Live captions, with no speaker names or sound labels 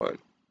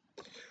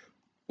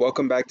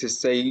Welcome back to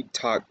Say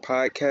Talk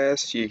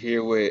Podcast. You're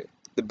here with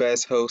the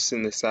best host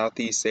in the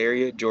Southeast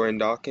area, Jordan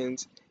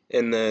Dawkins,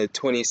 and the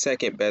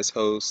 22nd best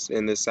host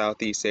in the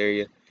Southeast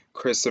area,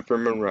 Christopher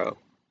Monroe.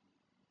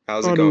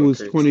 How's it Thought it going, was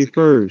Chris?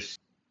 21st.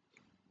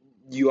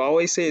 You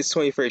always say it's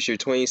 21st, you're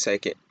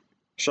 22nd.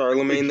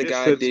 Charlemagne the Legit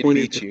God said did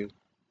 20 beat you.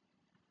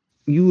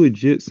 You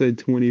legit said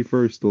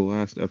 21st the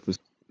last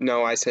episode.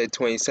 No, I said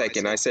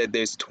 22nd. I said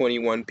there's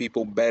 21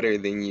 people better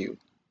than you.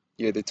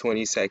 You're the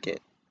 22nd.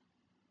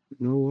 You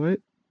know what?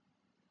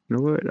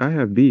 I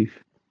have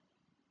beef.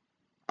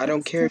 I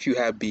don't care if you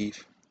have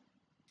beef.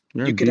 I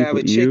You have could beef have a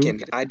with you.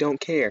 chicken. I don't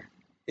care.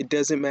 It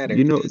doesn't matter.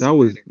 You know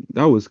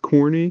that was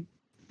corny,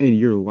 and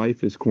your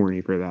life is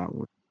corny for that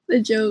one. The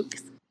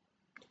jokes.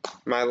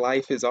 My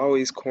life is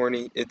always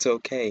corny. It's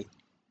okay.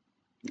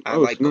 I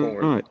Oh, like it's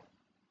corn. not.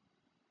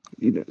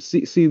 You know,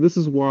 see, this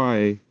is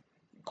why.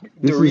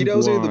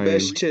 Doritos are the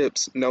best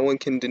chips. No one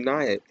can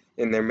deny it.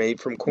 And they're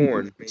made from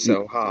corn.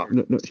 So, ha.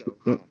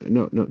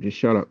 No, just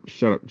shut up.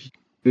 Just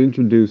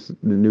introduce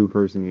the new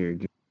person here.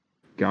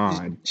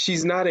 God.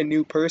 She's not a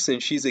new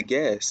person. She's a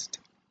guest.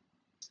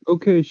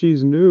 Okay,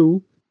 she's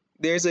new.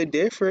 There's a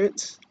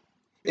difference.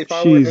 If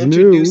I were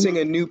introducing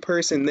a new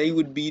person, they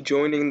would be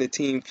joining the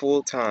team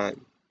full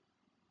time.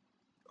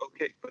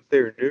 Okay, but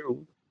they're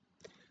new.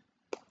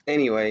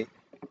 Anyway,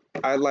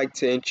 I'd like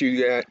to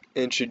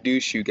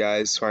introduce you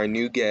guys to our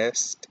new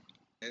guest.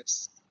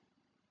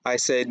 I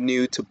said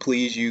new to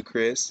please you,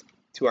 Chris.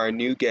 To our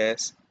new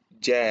guest,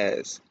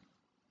 Jazz.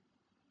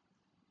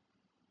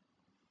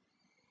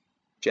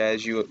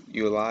 Jazz, you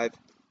alive?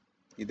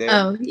 You there?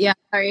 Oh, yeah,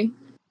 sorry.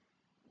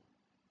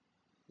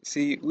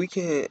 See,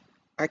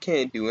 I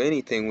can't do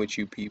anything with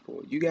you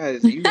people. You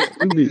guys,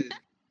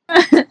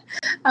 I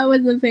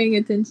wasn't paying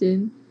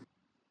attention.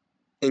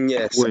 and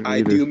yes,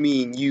 I do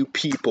mean you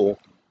people.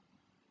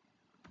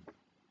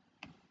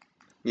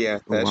 Yeah,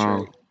 that's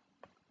right.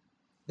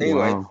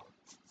 Anyway,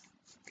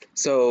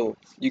 so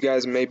you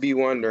guys may be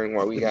wondering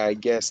why we got a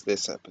guest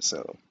this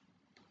episode.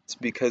 It's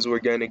because we're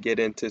going to get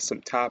into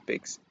some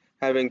topics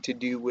having to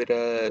do with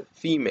a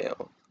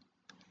female.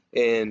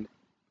 And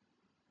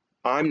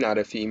I'm not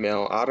a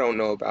female. I don't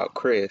know about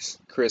Chris.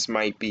 Chris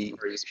might be.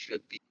 Chris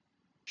should be.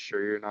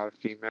 Sure you're not a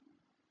female?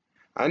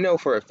 I know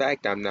for a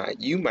fact I'm not.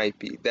 You might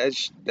be.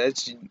 That's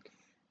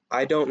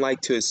I don't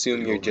like to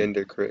assume your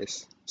gender,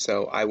 Chris.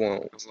 So I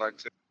won't.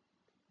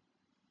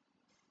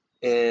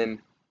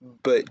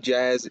 But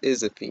Jazz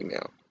is a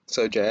female.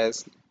 So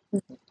Jazz,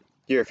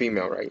 you're a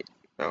female, right?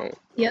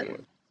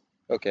 Yep.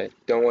 Okay.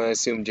 Don't want to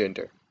assume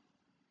gender.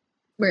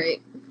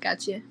 Right.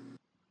 Gotcha.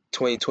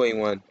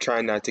 2021.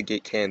 Try not to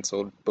get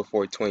canceled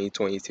before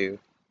 2022.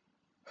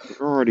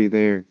 We're already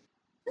there.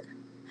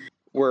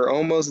 We're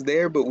almost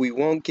there, but we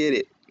won't get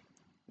it.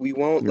 We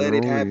won't let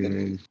it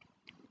happen.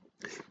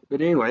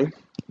 But anyway,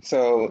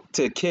 so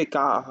to kick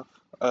off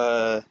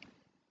the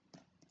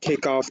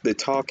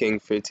talking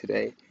for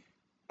today,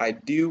 I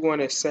do want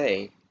to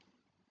say,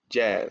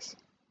 Jazz.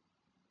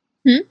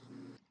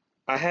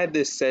 I had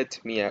this said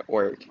to me at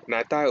work, and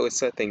I thought it was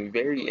something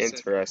very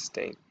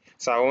interesting.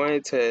 So I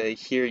wanted to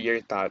hear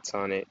your thoughts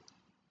on it.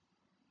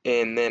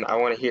 And then I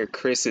want to hear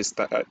Chris's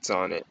thoughts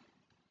on it.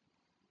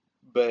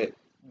 But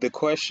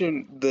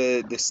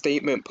the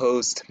statement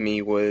posed to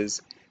me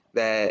was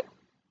that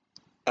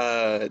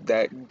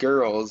that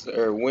girls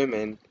or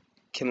women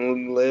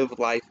can live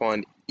life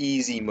on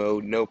easy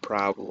mode, no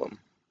problem.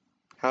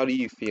 How do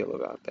you feel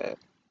about that?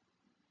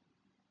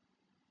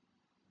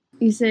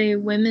 You say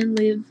women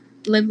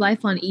live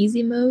life on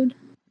easy mode?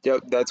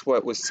 Yep, that's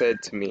what was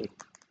said to me.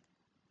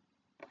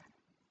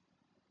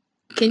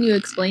 Can you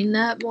explain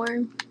that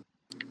more?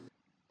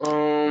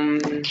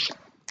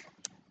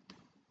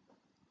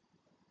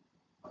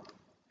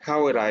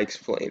 How would I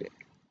explain it?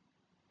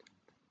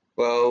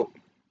 Well,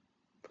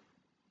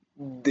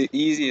 the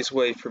easiest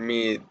way for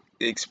me to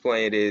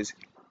explain it is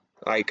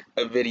like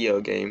a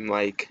video game,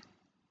 like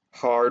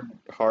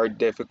hard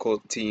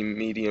difficulty,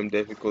 medium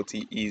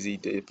difficulty, easy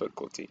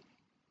difficulty.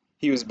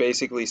 He was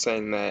basically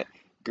saying that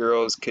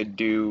girls could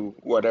do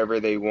whatever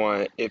they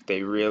want if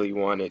they really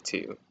wanted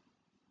to.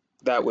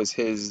 That was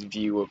his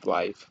view of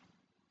life.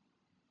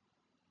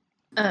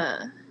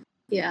 Yeah,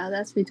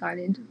 that's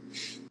retarded.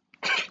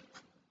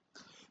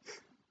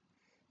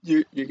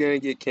 You're gonna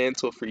get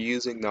canceled for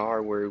using the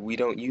R word. We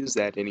don't use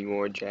that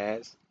anymore,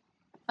 Jazz.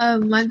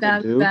 My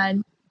bad.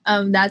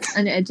 That's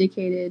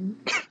uneducated.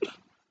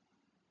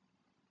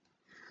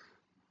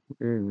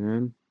 Hey,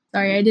 man.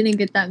 Sorry, I didn't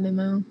get that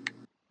memo.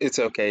 It's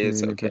okay. If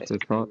it's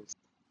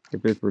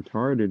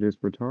retarded, it's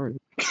retarded.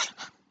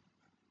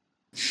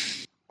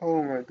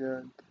 Oh my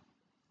god.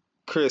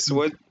 Chris,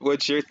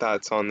 what's your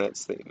thoughts on that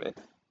statement?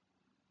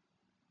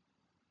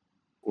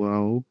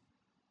 Well,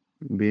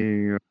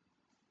 being a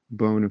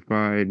bona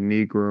fide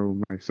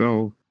Negro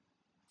myself,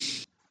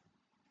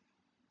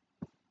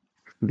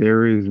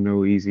 there is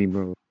no easy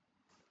mode.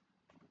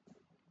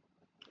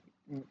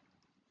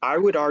 I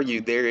would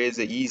argue there is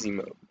an easy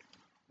mode,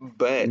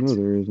 but No,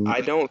 there isn't. I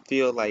don't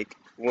feel like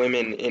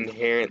women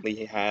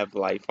inherently have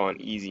life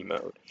on easy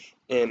mode.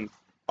 And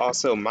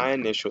also my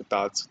initial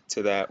thoughts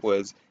to that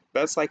was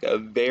that's like a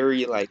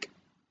very like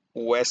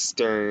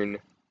Western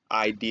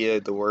idea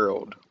of the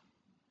world.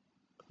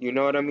 You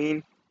know what I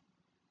mean?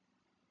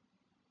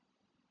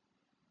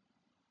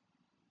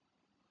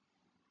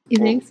 You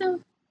Well, think so?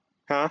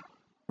 huh?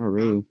 Oh,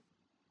 really?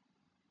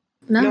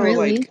 Not No,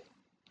 really. like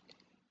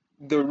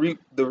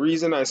the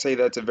reason I say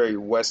that's a very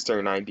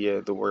Western idea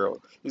of the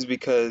world is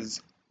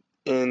because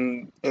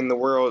in the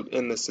world,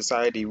 in the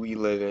society we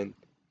live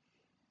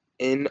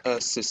in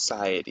a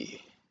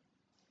society,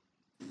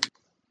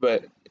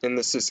 but in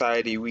the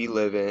society we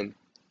live in,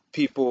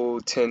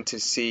 people tend to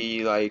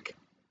see like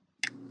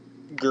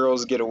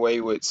girls get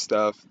away with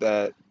stuff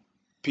that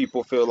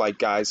people feel like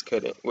guys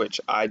couldn't, which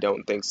I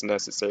don't think is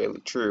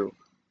necessarily true,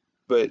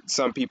 but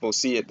some people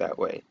see it that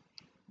way.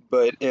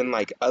 But in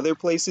like other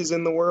places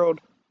in the world,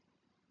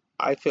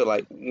 I feel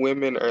like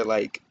women are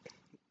like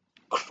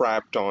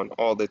crapped on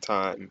all the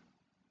time,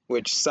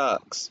 which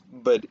sucks.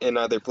 But in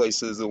other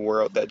places of the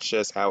world, that's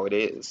just how it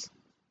is.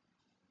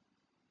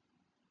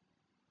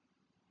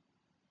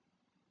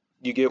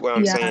 You get what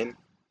I'm Yeah. saying?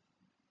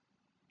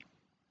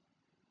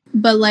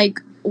 But like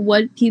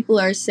what people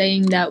are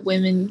saying that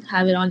women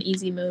have it on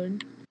easy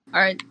mode,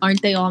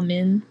 aren't they all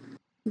men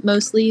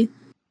mostly?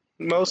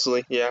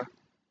 Mostly, yeah.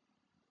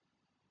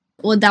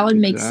 Well, that would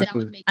make sense.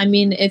 Exactly. I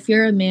mean, if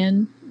you're a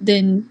man,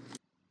 then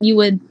you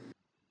would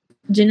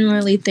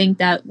genuinely think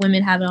that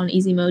women have it on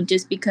easy mode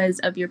just because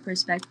of your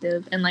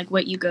perspective and like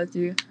what you go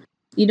through.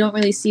 You don't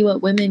really see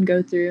what women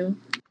go through.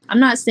 I'm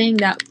not saying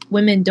that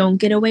women don't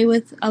get away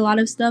with a lot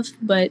of stuff,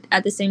 but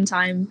at the same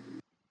time,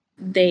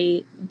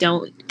 they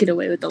don't get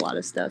away with a lot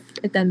of stuff,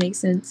 if that makes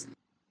sense.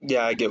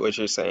 Yeah, I get what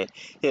you're saying.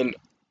 And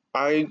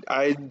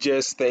I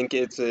just think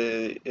it's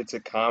a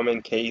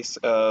common case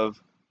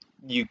of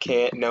you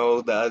can't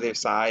know the other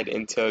side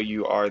until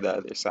you are the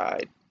other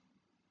side.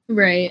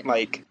 Right.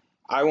 Like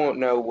I won't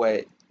know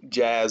what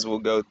Jazz will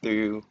go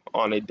through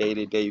on a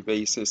day-to-day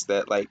basis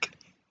that like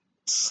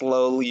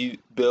slowly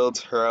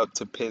builds her up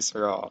to piss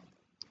her off.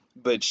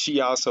 But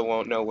she also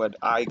won't know what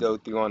I go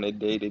through on a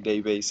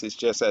day-to-day basis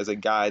just as a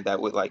guy that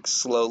would like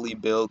slowly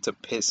build to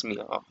piss me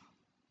off.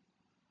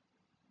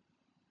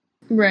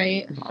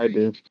 Right. I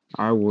did.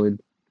 I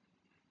would.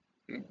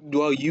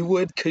 Well, you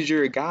would because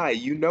you're a guy.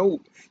 You know,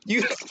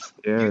 you,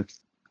 Yeah.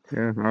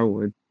 Yeah, I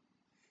would.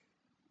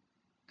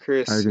 I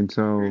Chris, can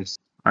tell.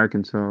 I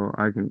can tell.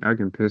 I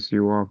can piss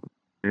you off.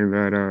 And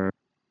that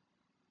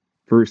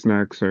fruit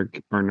snacks are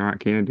not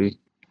candy.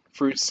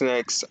 fruit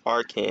snacks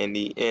are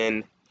candy.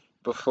 And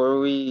before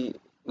we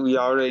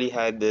already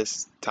had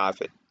this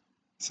topic,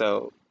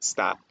 so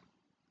stop.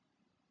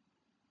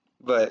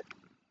 But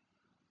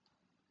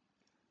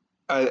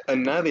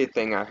another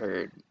thing I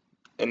heard,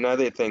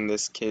 another thing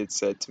this kid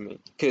said to me,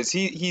 because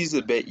he's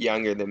a bit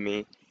younger than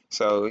me,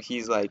 so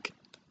he's like,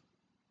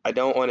 I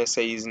don't want to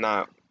say he's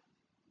not,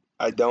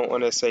 I don't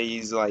want to say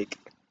he's like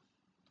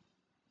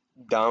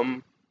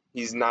dumb.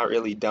 He's not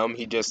really dumb.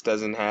 He just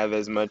doesn't have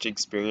as much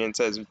experience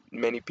as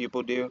many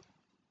people do.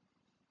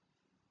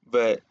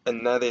 But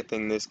another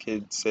thing this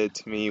kid said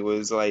to me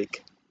was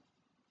like,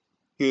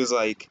 he was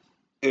like,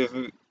 if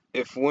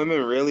if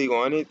women really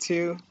wanted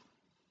to,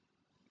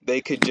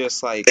 they could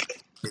just like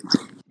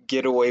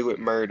get away with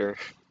murder,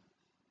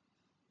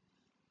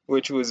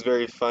 which was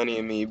very funny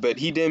to me. But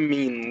he didn't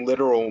mean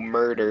literal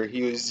murder.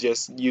 He was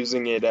just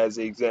using it as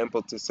an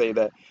example to say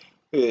that,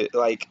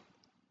 like,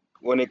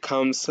 when it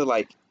comes to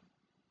like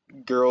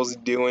girls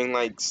doing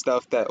like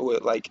stuff that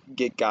would like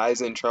get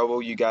guys in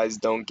trouble, you guys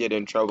don't get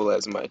in trouble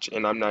as much.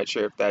 And I'm not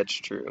sure if that's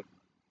true.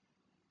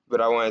 But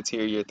I wanted to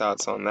hear your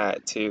thoughts on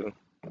that too.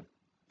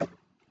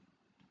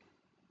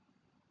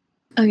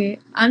 Okay.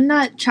 I'm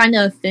not trying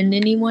to offend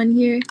anyone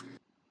here.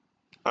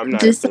 I'm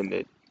not Just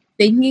offended.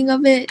 thinking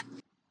of it,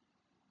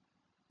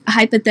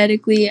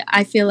 hypothetically,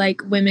 I feel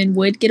like women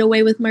would get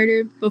away with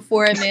murder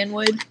before a man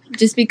would,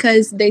 just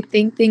because they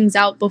think things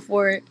out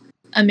before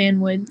a man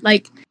would.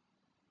 Like,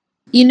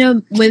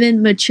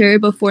 women mature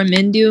before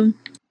men do.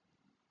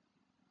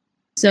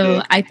 So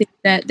Yeah. I think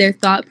that their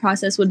thought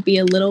process would be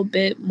a little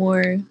bit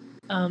more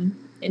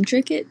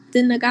intricate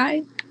than a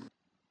guy.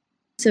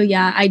 So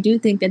yeah, I do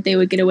think that they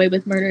would get away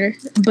with murder.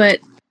 But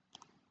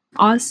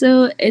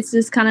also, it's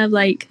just kind of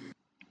like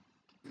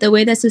the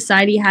way that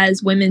society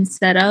has women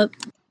set up,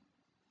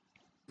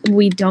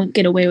 we don't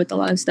get away with a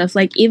lot of stuff.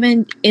 Like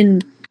even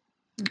in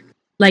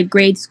like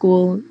grade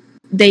school,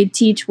 they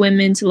teach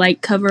women to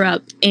like cover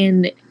up,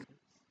 and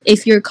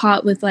if you're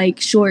caught with like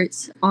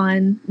shorts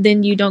on,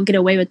 then you don't get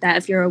away with that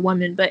if you're a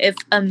woman. But if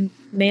a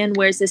man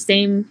wears the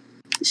same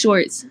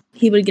shorts,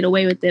 he would get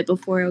away with it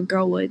before a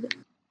girl would,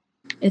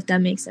 if that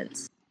makes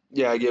sense.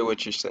 Yeah, I get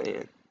what you're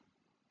saying.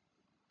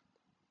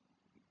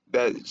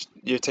 That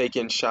you're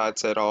taking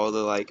shots at all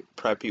the like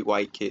preppy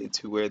white kids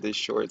who wear the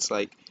shorts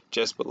like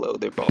just below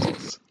their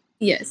balls.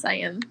 Yes, I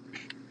am.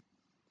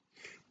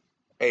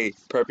 Hey,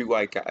 preppy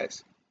white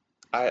guys.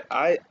 I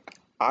I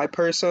I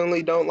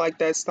personally don't like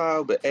that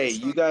style, but hey,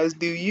 you guys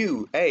do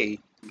you. Hey,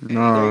 there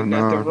No, ain't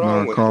nothing no,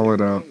 wrong no. with it. Call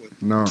it out.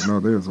 No, no.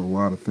 There's a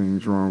lot of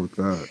things wrong with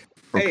that.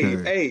 Hey,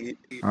 Okay, hey,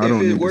 I if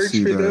don't it need to works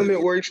see for them, that.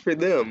 it works for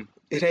them.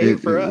 It ain't It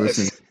for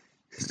listen,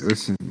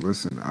 us.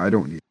 listen. I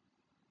don't need.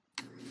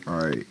 All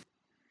right,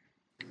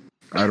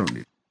 I don't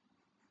need.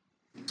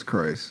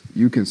 Christ,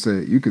 you can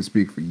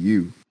speak for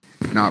you,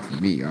 not for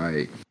me. All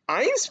right,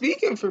 I ain't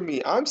speaking for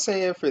me. I'm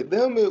saying for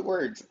them it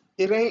works.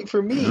 It ain't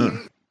for me.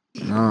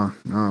 nah,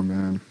 nah,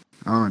 man.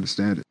 I don't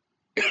understand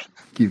it.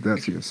 Keep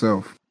that to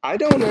yourself. I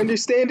don't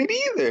understand it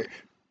either.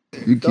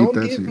 You keep Don't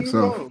that get to me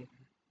yourself. wrong.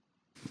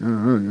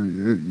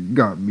 You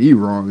got me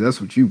wrong. That's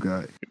what you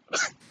got.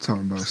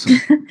 Talking about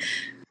some.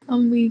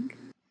 I'm weak.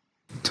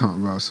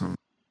 Talking about some.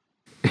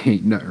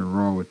 Ain't nothing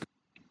wrong with.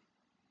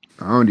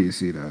 I don't need to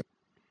see that.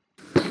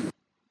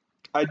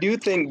 I do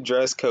think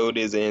dress code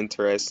is an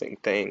interesting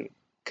thing,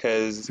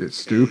 cause It's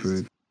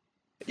stupid.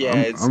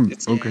 yeah, I'm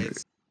it's okay.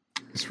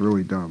 It's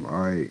really dumb.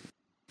 All right,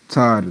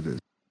 tired of this.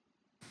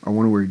 I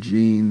want to wear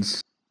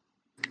jeans,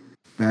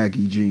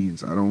 baggy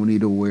jeans. I don't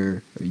need to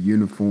wear a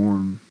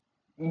uniform.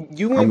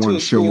 you I went want to to a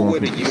show school off.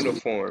 with a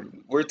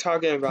uniform. We're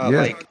talking about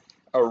Yeah, like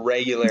a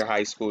regular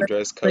high school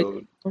dress Like,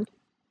 code. yeah.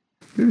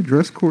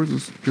 Dress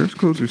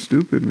codes are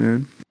stupid,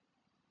 man.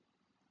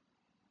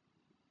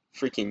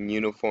 Freaking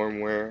uniform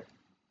wear,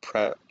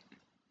 prep.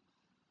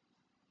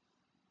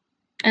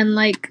 and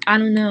like, I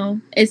don't know,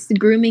 it's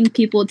grooming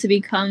people to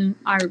become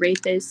our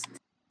rapists.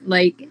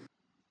 Like,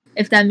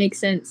 if that makes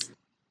sense.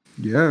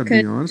 Yeah, to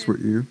Because be honest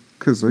with you,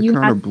 because you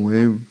have,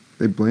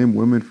 they blame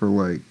women for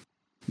like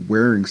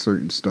wearing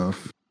certain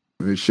stuff.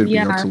 It should be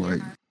up yeah, to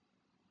like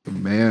the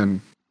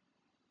man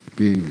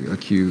being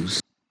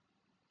accused.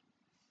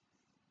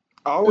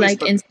 I always like,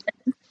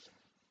 thought.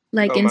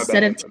 like Oh, my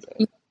instead of bad,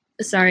 my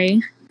bad.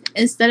 sorry,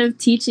 instead of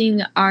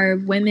teaching our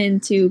women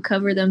to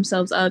cover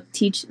themselves up,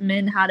 teach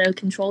men how to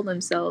control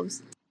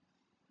themselves.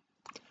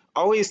 I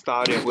always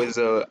thought it was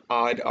a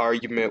odd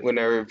argument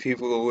whenever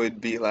people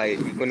would be like,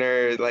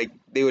 whenever like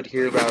they would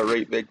hear about a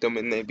rape victim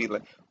and they'd be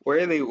like, "What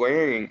are they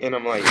wearing?" And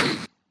I'm like,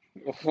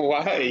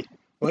 "Why?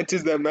 What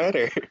does that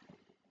matter?"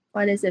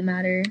 Why does it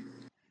matter?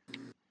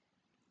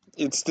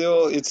 It's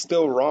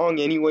still wrong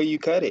any way you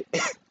cut it.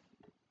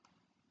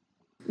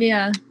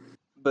 Yeah.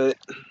 But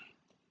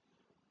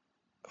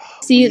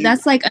See, we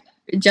that's like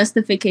a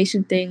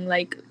justification thing.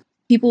 Like,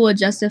 people will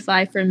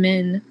justify for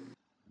men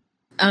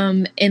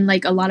in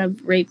like a lot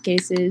of rape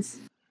cases.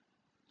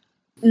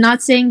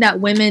 Not saying that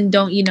women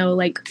don't,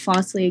 like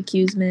falsely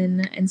accuse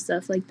men and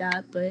stuff like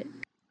that, but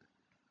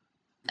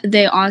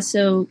they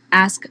also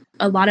ask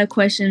a lot of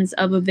questions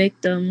of a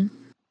victim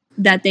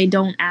that they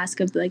don't ask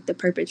of like the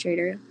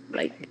perpetrator.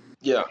 Like,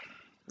 yeah,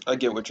 I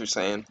get what you're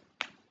saying.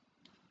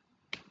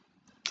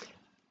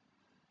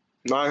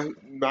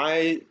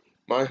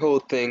 My whole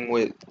thing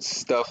with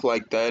stuff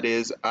like that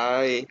is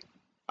I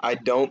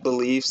don't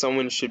believe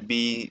someone should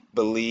be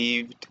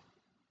believed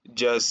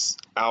just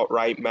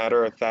outright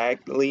matter of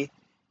factly,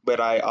 but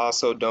I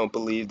also don't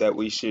believe that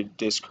we should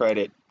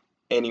discredit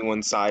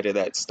anyone's side of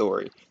that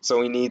story. So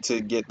we need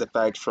to get the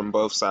facts from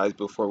both sides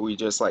before we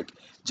just like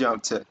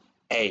jump to,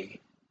 hey,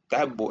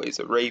 that boy's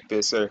a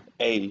rapist, or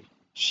hey,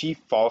 she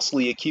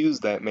falsely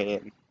accused that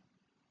man.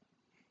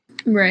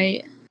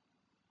 right.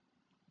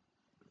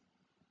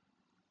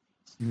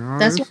 No,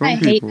 That's there's why I some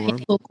hate people.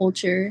 cancel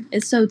culture.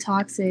 It's so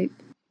toxic.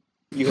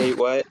 You hate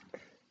what?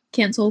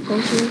 Cancel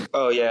culture.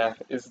 Oh yeah,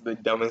 it's the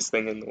dumbest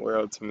thing in the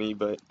world to me,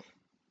 but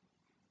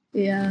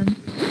Yeah.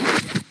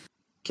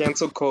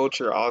 cancel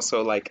culture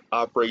also like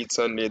operates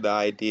under the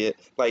idea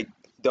like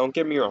don't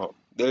get me wrong,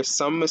 there's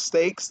some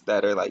mistakes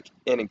that are like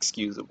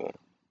inexcusable,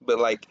 but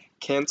like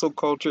cancel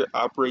culture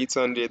operates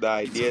under the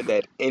idea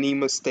that any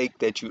mistake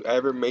that you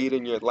ever made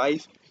in your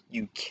life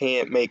you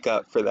can't make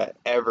up for that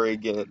ever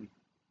again,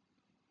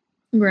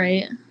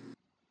 Right.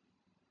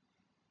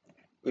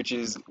 which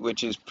is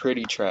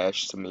pretty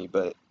trash to me,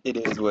 but it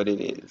is what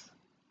it is.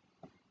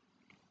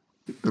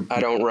 I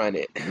don't run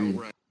it.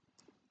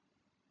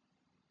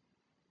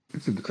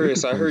 It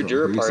Chris, I depends heard on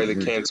you're a who you part of say the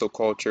you're. cancel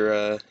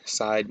culture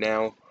side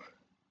now.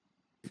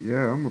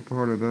 Yeah, I'm a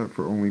part of that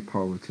for only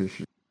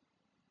politicians.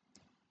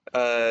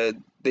 Uh,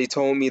 they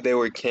told me they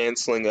were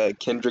canceling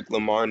Kendrick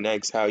Lamar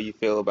next. How you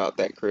feel about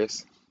that,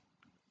 Chris?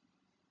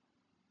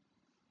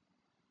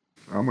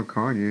 I'm a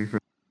Kanye fan.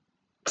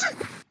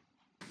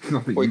 There's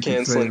nothing We're you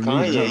can say canceling to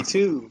me now. Kanye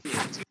too.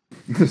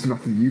 There's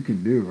nothing you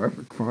can do.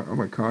 I'm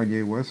a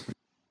Kanye West fan.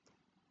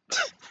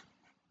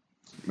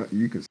 Nothing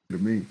you can say to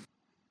me.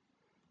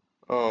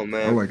 Oh I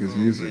man. like his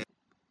music.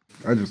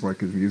 I just like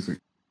his music.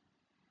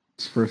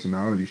 His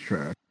personality's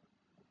trash.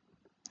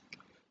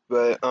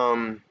 But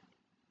all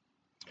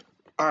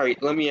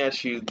right. Let me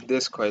ask you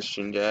this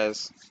question,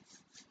 Jazz.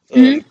 Hmm.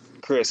 And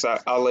Chris,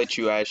 I'll let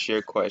you ask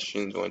your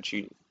questions once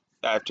you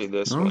after I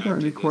this don't one. got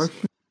any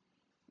questions.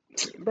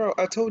 Bro,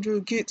 I told you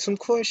to get some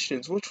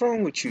questions. What's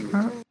wrong with you?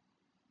 I don't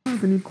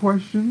have any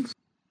questions.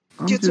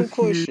 I'm Get some just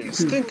here questions.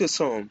 to. Think of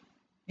some.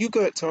 You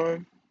got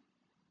time.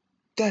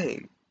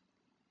 Dang.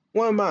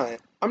 What am I?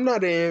 I'm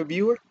not an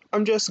interviewer.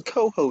 I'm just a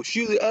co-host.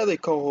 You the other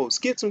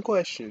co-host. Get some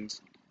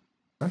questions.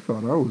 I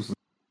thought I was.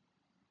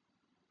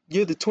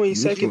 You're the This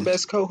 22nd was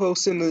best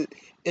co-host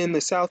in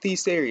the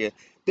Southeast area.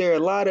 There are a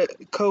lot of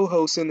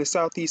co-hosts in the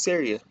Southeast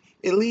area.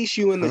 At least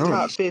you in I the don't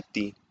top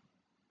 50.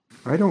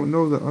 I don't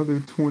know the other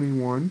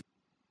 21.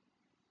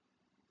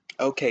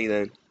 Okay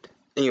then.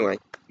 Anyway,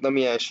 let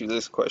me ask you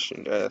this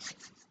question, Jess.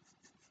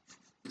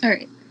 All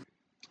right.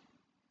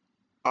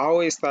 I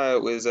always thought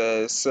it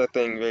was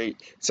something very.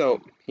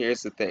 So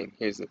here's the thing.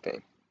 Here's the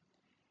thing.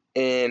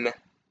 In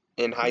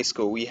in high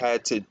school, we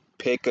had to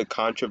pick a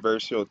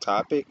controversial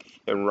topic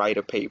and write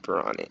a paper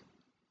on it.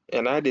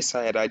 And I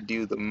decided I'd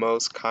do the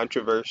most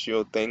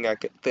controversial thing I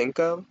could think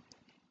of.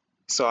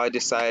 So I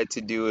decided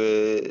to do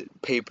a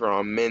paper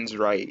on men's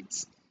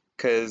rights.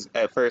 Cause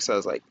at first I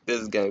was like,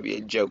 this is gonna be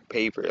a joke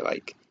paper.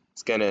 Like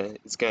it's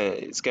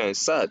gonna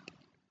suck,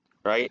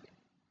 right?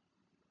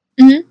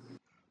 Mm-hmm.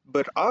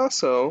 But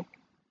also,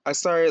 I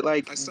started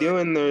like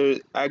doing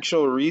the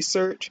actual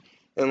research,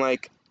 and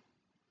like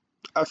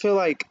I feel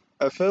like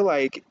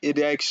it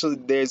actually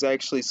there's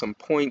actually some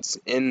points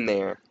in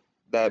there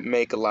that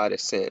make a lot of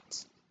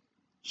sense.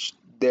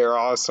 There are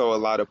also a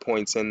lot of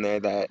points in there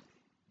that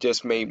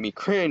just made me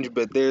cringe,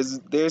 but there's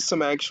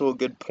some actual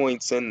good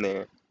points in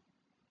there.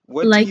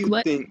 What do Like you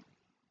what? think?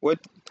 What,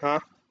 huh?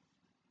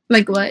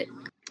 Like what?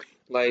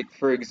 Like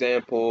for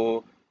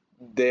example,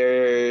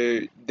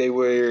 they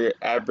were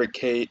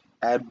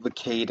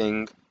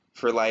advocating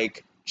for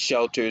like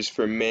shelters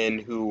for men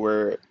who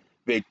were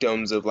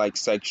victims of like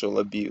sexual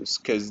abuse,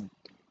 because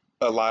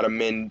a lot of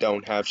men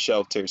don't have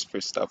shelters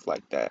for stuff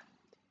like that.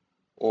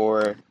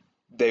 Or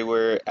they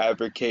were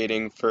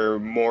advocating for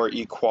more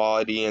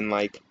equality in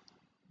like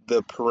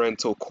the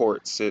parental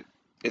courts.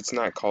 It's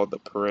not called the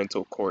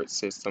parental court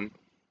system.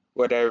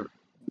 Whatever,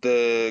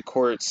 the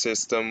court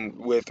system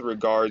with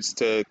regards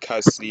to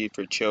custody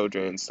for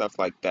children and stuff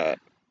like that.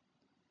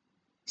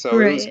 So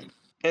it was Right.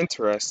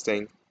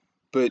 interesting.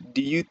 But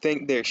do you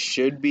think there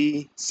should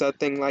be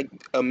something like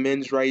a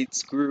men's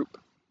rights group?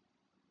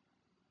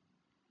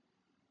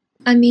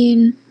 I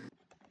mean,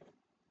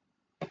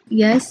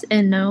 yes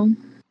and no.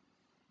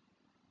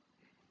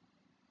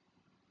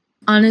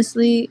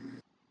 Honestly,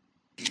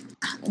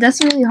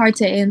 that's really hard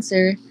to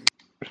answer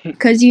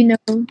because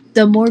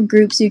the more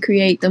groups you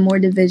create, the more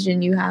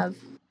division you have,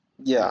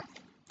 Yeah,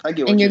 I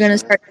get and what you're you're gonna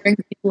saying. start turning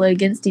people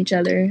against each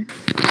other.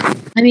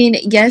 I mean,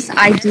 yes,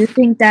 I do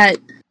think that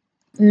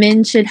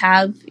men should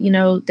have,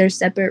 their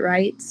separate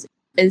rights,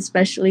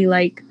 especially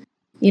like,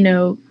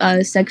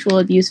 sexual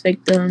abuse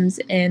victims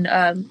and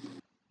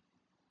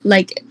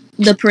like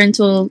the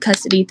parental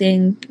custody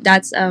thing.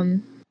 That's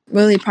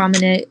really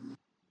prominent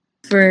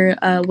for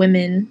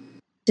women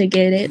to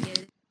get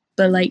it.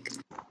 But like,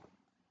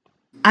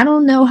 I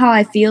don't know how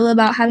I feel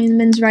about having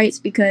men's rights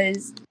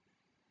because,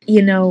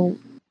 you know,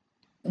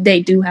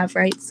 they do have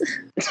rights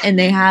and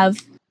they have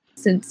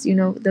since,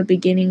 the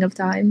beginning of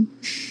time.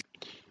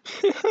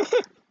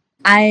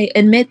 I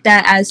admit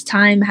that as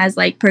time has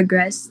like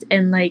progressed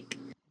and like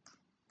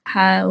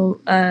how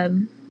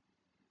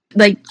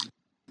like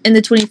in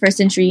the 21st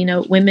century,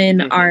 women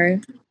Hmm. are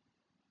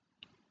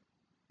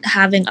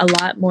having a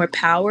lot more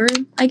power,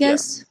 I Yeah,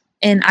 guess.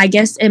 And I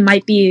guess it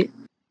might be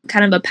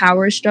kind of a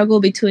power struggle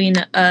between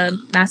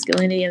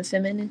masculinity and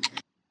feminine,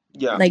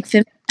 yeah, like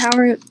feminine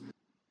power.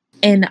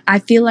 And I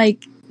feel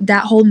like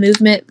that whole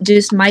movement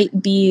just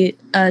might be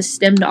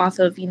stemmed off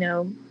of,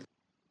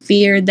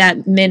 fear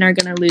that men are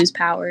going to lose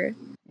power.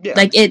 yeah.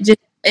 Like it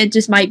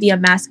just might be a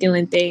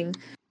masculine thing.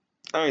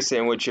 I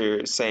understand what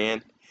you're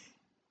saying.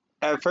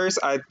 At first,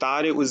 I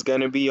thought it was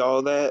gonna be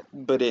all that,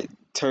 but it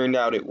turned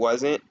out it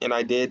wasn't, and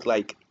I did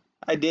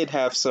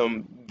have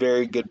some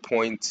very good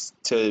points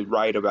to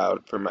write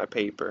about for my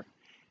paper.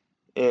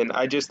 And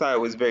I just thought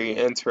it was very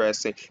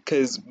interesting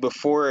because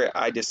before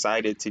I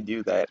decided to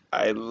do that,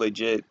 I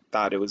legit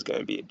thought it was going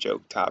to be a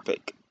joke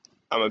topic.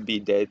 I'm gonna be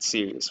dead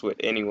serious with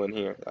anyone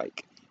here.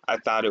 Like, I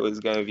thought it was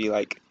going to be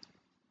like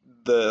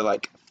the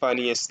like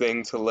funniest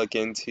thing to look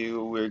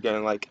into. We're going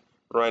to like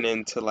run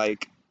into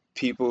like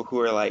people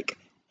who are like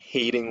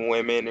hating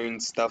women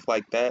and stuff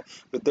like that.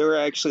 But there were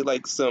actually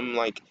like some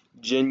like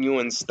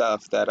genuine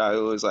stuff that I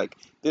was like,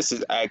 this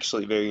is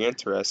actually very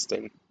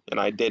interesting, and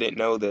I didn't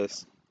know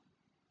this.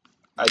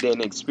 I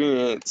didn't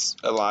experience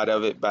a lot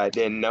of it, but I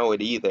didn't know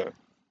it either.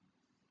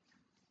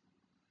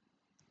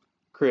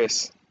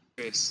 Chris,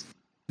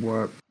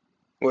 What?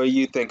 what do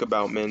you think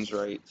about men's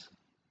rights?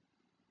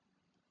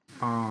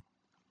 Um,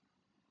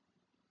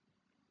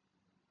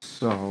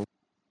 so,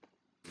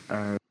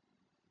 uh,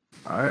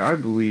 I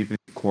believe in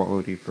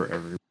equality for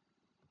everyone.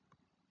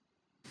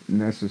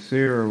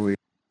 Necessarily,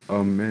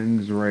 a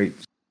men's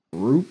rights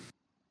group,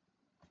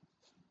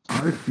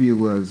 I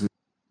feel as if,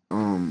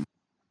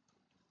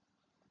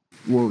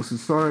 well,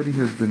 society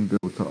has been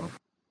built off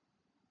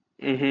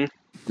Mm-hmm.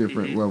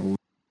 different levels,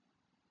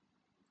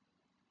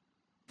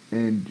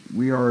 and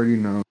we already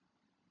know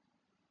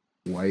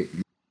white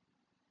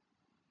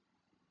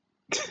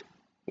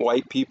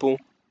White people.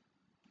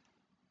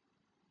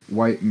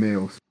 white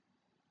males.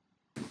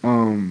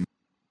 Um,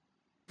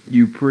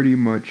 you pretty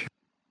much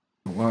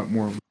have a lot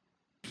more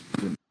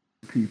than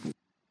people.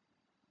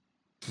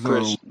 So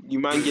Chris, you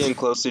mind getting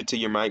closer to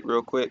your mic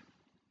real quick?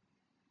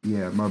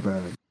 yeah, my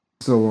bad.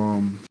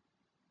 So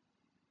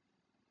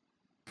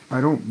I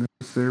don't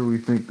necessarily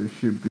think there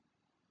should be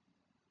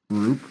a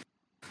group.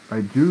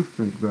 I do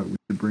think that we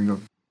should bring up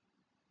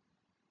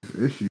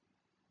this issue.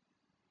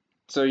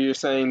 So you're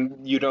saying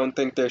you don't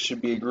think there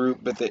should be a group,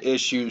 but the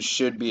issues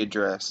should be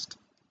addressed.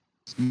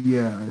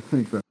 Yeah, I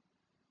think that,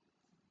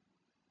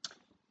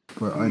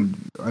 but Mm,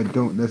 I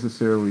don't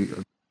necessarily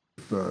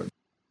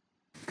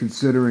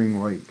considering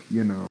like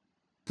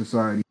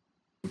society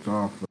it's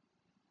off.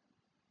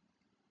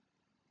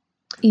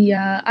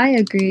 Yeah, I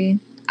agree.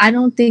 I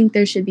don't think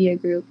there should be a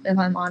group, if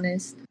I'm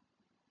honest.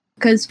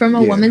 Because from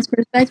a Yeah, woman's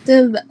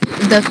perspective,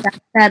 the fact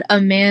that a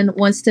man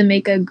wants to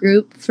make a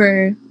group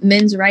for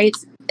men's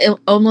rights, it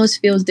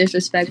almost feels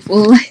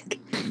disrespectful. Like,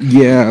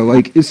 yeah,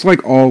 like it's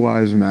like all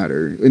lives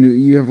matter, and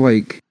you have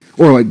like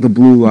or like the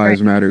Blue right.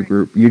 Lives Matter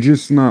group. You're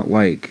just not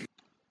like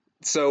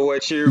So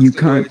you what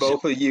can't.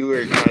 both of you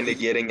are kind of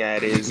getting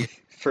at is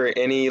for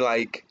any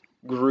like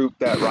group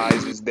that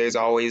rises, there's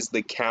always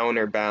the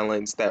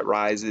counterbalance that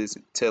rises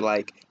to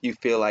like you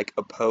feel like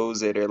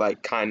oppose it or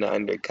like kind of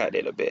undercut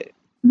it a bit.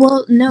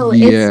 Well, no,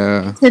 it's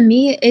Yeah, to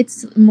me,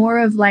 it's more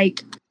of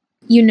like,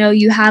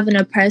 you have an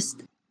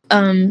oppressed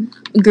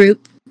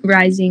group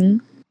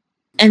rising,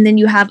 and then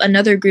you have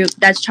another group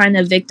that's trying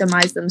to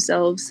victimize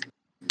themselves.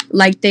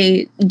 Like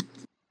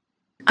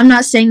I'm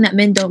not saying that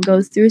men don't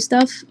go through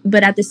stuff,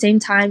 but at the same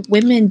time,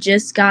 women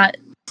just got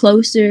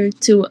closer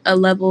to a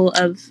level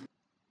of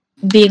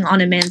being on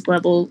a man's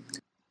level,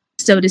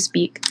 so to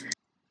speak.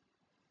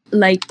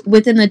 Like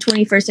within the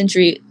 21st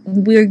century,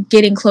 we're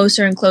getting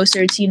closer and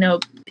closer to,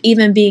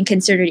 even being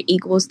considered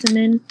equals to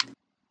men.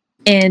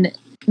 And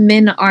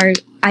men are,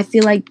 I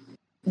feel like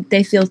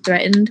they feel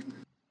threatened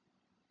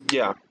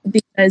Yeah,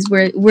 because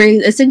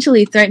we're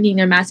essentially threatening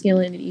their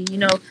masculinity.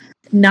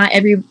 Not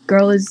every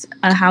girl is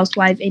a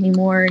housewife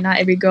anymore. Not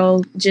every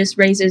girl just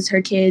raises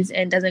her kids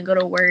and doesn't go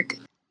to work.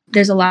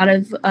 There's a lot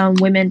of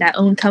women that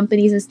own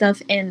companies and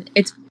stuff, and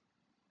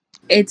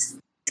it's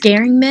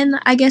scaring men,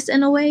 I guess,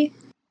 in a way.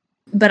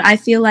 But I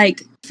feel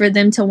like for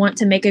them to want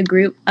to make a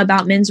group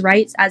about men's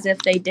rights as if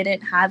they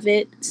didn't have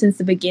it since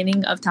the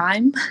beginning of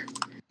time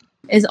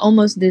is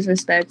almost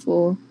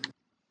disrespectful.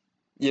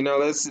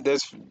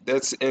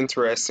 that's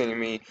interesting to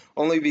me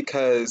only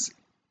because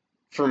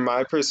from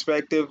my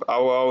perspective, I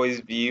always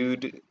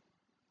viewed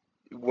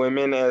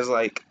women as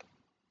like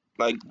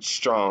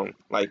strong.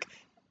 Like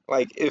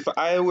if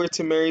I were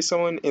to marry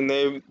someone and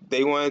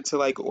they wanted to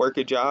like work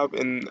a job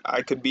and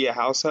I could be a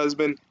house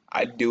husband,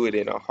 I'd do it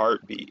in a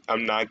heartbeat.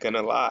 I'm not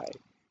gonna lie.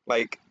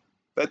 Like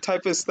that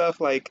type of stuff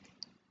like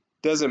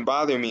doesn't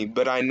bother me,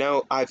 but I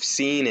know I've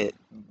seen it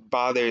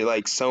bother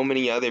like so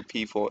many other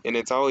people and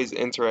it's always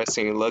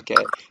interesting to look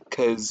at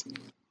cuz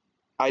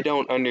I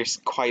don't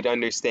quite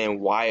understand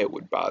why it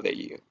would bother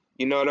you.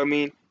 You know what I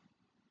mean?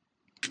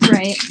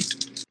 Right.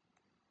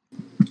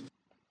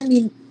 I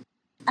mean,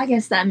 I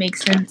guess that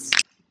makes sense.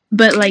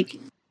 But like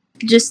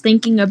just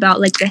thinking about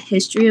like the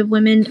history of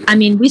women, I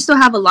mean, we still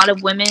have a lot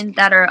of women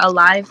that are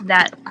alive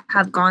that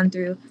have gone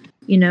through,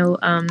 you know,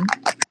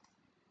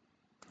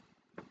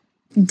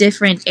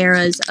 different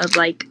eras of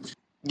like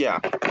Yeah.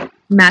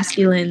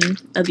 masculine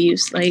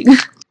abuse. Like,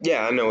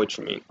 Yeah, I know what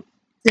you mean.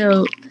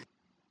 so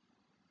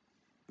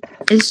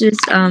it's just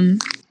I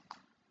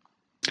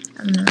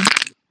don't know.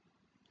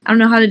 I don't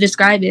know how to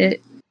describe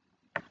it.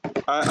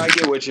 I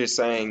get what you're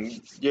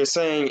saying. You're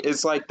saying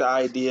it's like the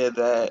idea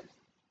that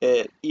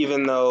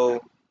even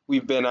though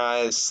we've been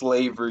out of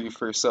slavery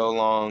for so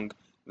long,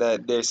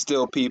 that there's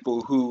still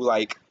people who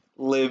like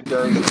lived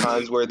during the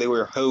times where they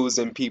were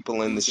hosing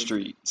people in the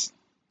streets.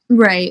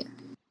 Right.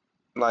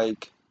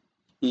 Like,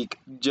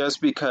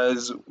 just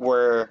because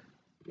we're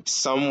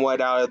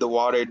somewhat out of the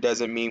water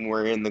doesn't mean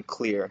we're in the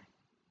clear.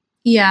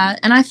 Yeah,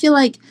 and I feel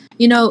like,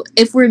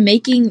 if we're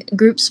making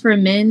groups for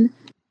men,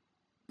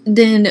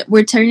 then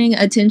we're turning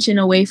attention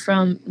away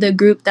from the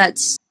group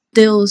that's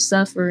still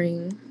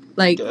suffering.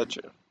 Like,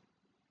 Gotcha.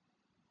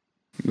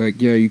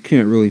 like yeah, you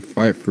can't really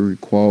fight for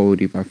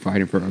equality by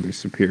fighting for other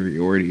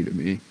superiority to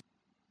me.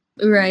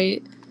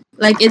 right.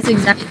 Like, it's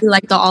exactly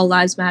like the All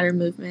Lives Matter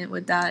movement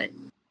with that.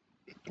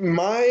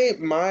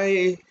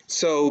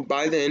 So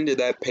by the end of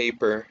that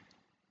paper,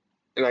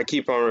 and I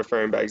keep on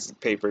referring back to the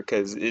paper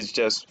because it's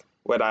just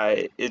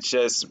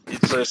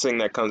first thing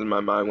that comes to my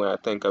mind when I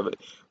think of it.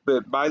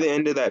 But by the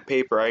end of that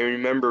paper, I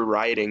remember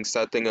writing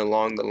something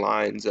along the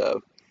lines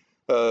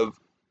of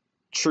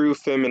true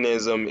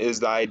feminism is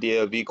the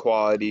idea of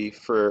equality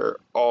for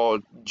all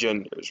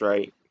genders,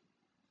 right?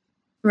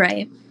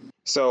 Right.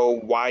 So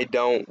why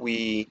don't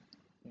we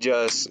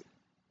just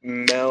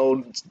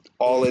meld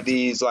all of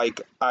these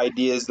like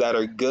ideas that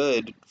are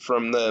good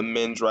from the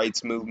men's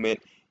rights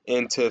movement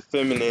into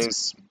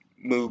feminist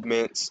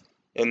movements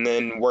and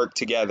then work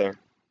together?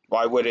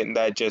 Why wouldn't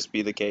that just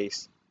be the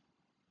case?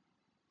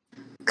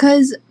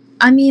 Because,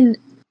 I mean,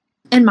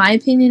 in my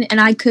opinion,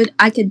 and I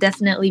could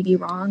definitely be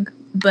wrong,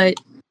 but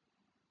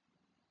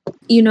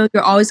you're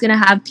always going to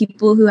have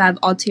people who have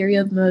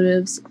ulterior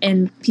motives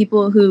and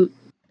people who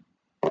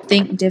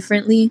think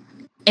differently.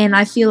 And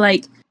I feel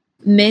like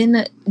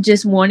men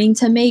just wanting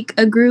to make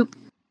a group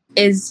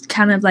is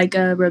kind of like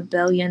a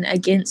rebellion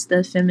against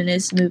the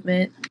feminist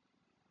movement.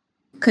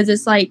 Because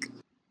it's like,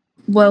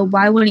 well,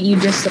 why wouldn't you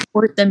just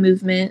support the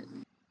movement?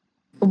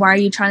 Why are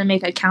you trying to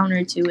make a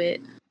counter to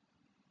it?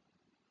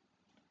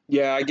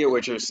 Yeah, I get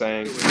what you're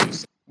saying.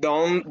 The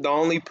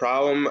only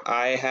problem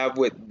I have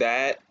with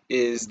that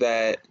is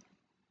that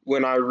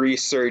when I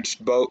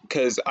researched both,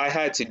 because I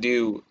had to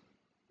do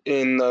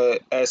in the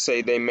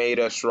essay, they made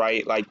us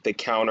write like the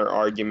counter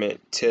argument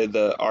to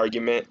the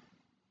argument,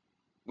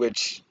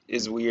 which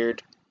is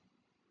weird.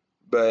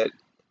 But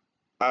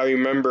I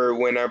remember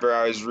whenever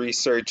I was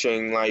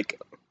researching like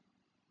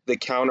the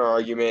counter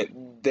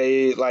argument,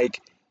 they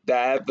like the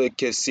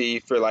advocacy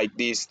for like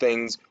these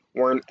things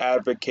weren't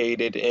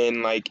advocated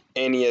in like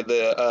any of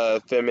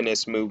the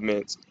feminist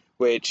movements,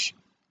 which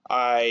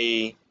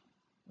I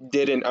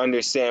didn't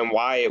understand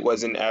why it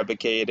wasn't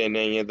advocated in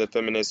any of the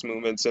feminist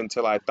movements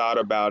until I thought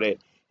about it.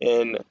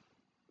 And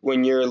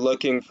when you're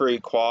looking for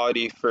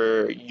equality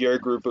for your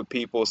group of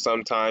people,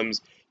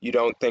 sometimes you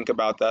don't think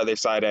about the other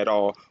side at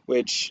all,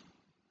 which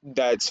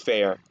that's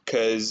fair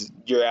because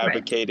you're Right.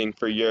 advocating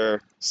for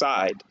your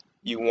side.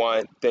 You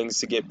want things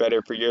to get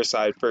better for your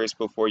side first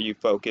before you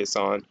focus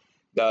on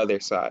the other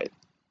side.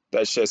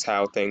 That's just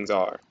how things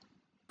are.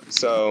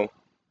 So,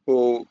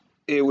 well,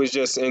 it was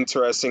just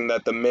interesting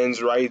that the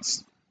men's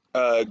rights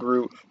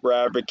group were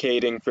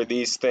advocating for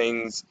these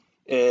things,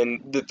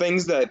 and the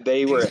things that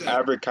they were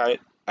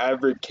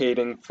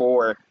advocating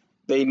for,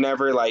 they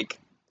never like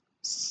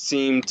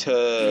seemed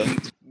to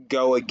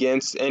go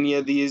against any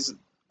of these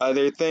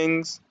other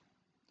things.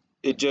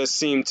 It just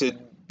seemed to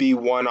be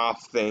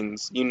one-off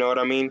things. You know what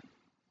I mean?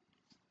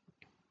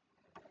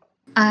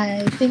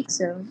 I think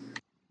so.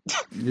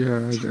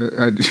 Yeah,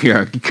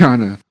 yeah, you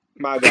kind of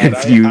My bad.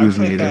 I confused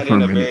me put there that for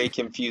in a a minute. very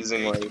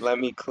confusing way. Let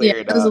me Yeah, clear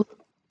it that was a up.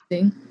 little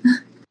thing.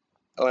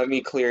 Let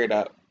me clear it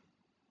up.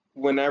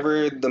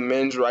 Whenever the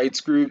men's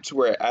rights groups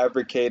were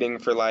advocating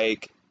for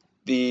like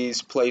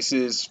these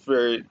places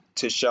for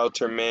to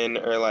shelter men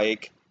or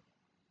like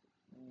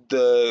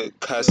the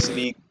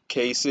custody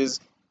cases,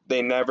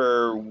 they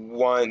never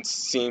once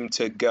seemed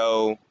to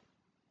go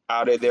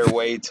out of their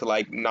way to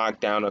like knock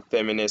down a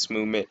feminist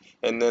movement,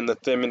 and then the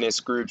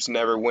feminist groups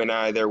never went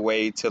out of their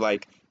way to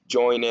like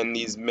join in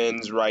these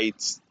men's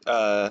rights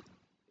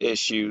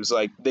issues.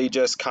 Like they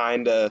just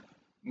kind of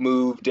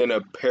moved in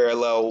a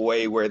parallel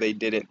way where they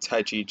didn't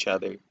touch each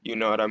other. You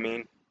know what I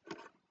mean?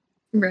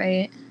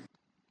 Right.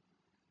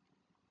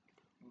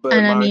 But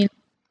And I my mean,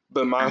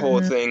 but my I don't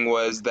whole know. thing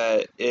was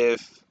that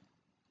if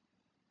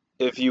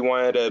you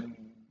wanted a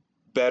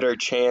better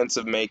chance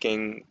of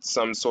making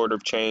some sort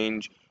of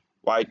change,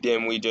 why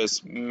didn't we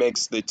just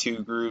mix the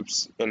two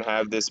groups and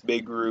have this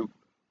big group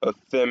of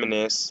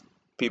feminists,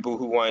 people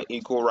who want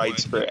equal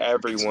rights for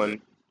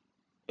everyone,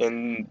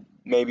 and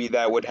maybe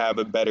that would have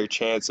a better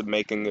chance of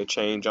making a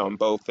change on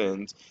both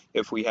ends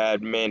if we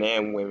had men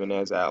and women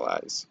as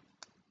allies.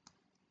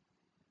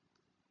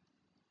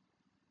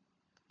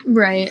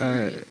 Right.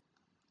 That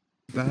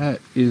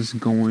that is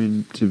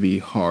going to be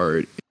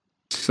hard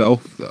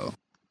itself, though.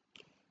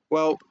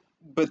 Well,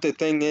 but the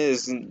thing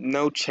is,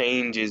 no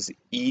change is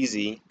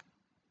easy.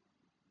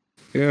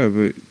 Yeah,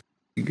 but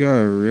you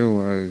gotta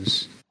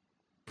realize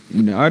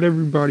not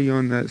everybody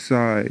on that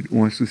side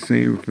wants the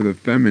same for the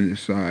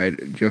feminist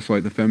side, just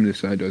like the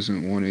feminist side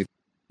doesn't want it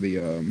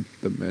the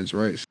men's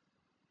rights.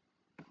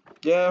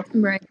 Yeah,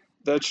 Right.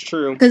 that's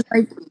true. Because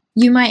like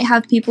you might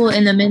have people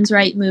in the men's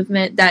right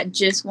movement that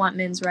just want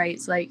men's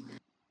rights. Like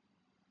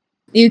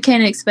you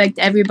can't expect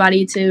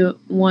everybody to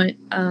want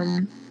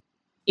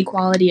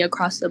equality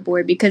across the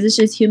board because it's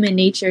just human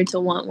nature to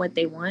want what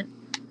they want.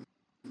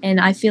 And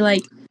I feel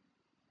like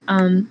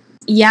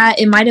yeah,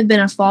 it might have been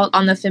a fault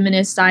on the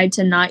feminist side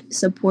to not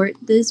support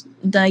this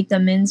like the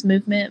men's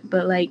movement,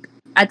 but like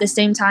at the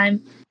same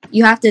time,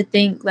 you have to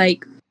think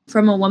like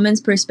from a woman's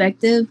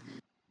perspective,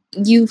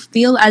 you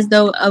feel as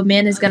though a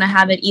man is going to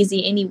have it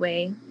easy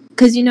anyway.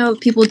 Because, you know,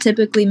 people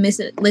typically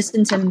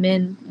listen to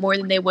men more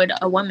than they would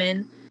a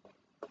woman.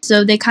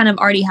 So they kind of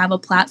already have a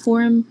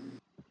platform.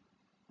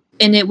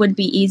 And it would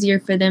be easier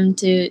for them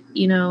to,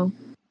 you know,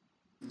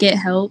 get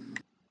help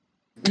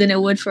than it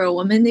would for a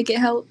woman to get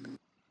help.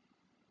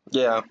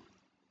 Yeah,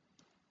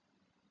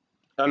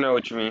 I know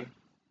what you mean.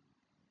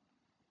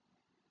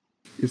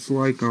 It's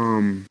like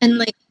And,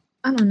 like,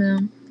 I don't know.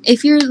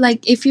 If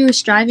you're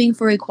striving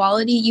for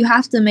equality, you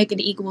have to make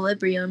an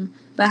equilibrium.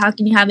 But how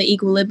can you have an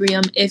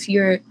equilibrium if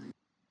you're,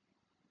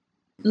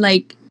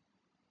 like,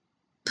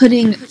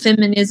 putting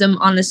feminism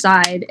on the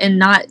side and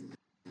not,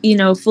 you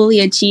know,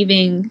 fully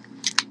achieving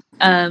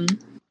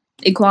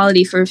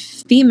equality for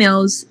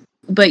females,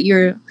 but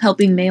you're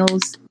helping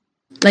males.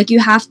 Like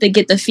you have to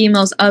get the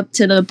females up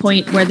to the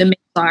point where the males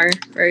are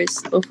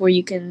first before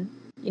you can,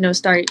 you know,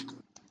 start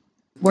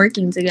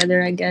working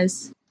together. I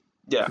guess.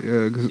 Yeah.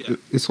 yeah, 'cause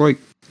it's like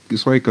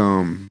it's like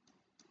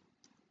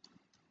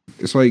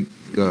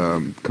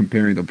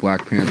comparing the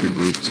Black Panther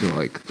group to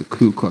like the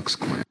Ku Klux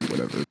Klan,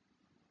 whatever.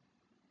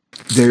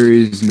 There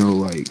is no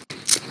like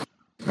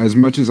as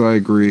much as I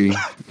agree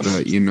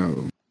that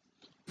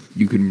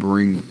you can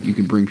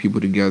bring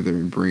people together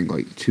and bring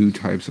like two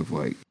types of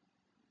like,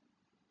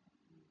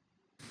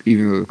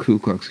 even though the Ku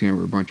Klux Klan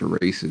were a bunch of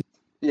racists.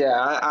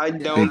 Yeah, I They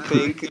don't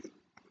think.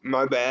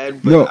 My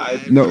bad, but no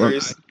no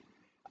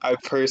I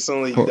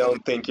personally hold-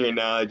 don't think your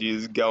analogy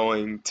is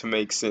going to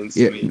make sense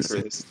to yeah, me,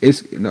 Chris.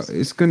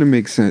 it's gonna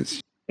make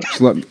sense.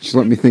 Just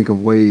let me think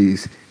of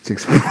ways to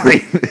explain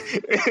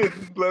it.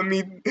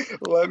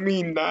 Let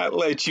me not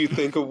let you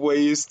think of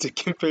ways to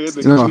compare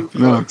the No, Ku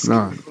no, Klux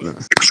no, no,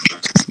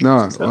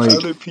 no. to Like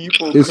other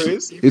people, it's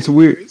Chris. it's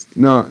weird.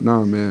 No,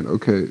 no, man.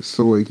 Okay,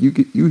 so like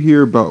you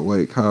hear about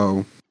like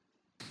how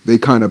they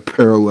kind of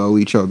parallel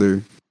each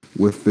other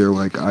with their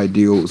like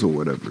ideals or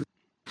whatever,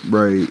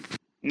 right?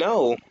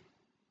 No,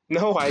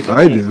 no, I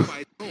I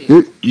don't.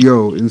 do.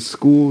 Yo, in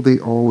school they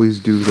always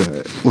do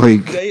that.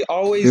 Like They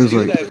always there's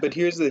do like, that, but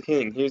here's the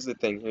thing. Here's the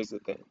thing. Here's the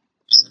thing.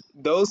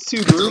 Those two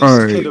all groups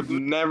could right, have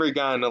never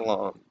gotten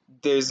along.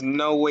 There's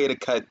no way to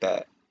cut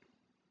that.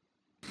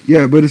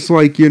 yeah, but it's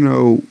like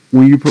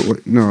when you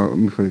put no, let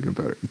me think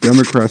about it.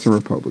 Democrats and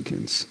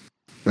Republicans.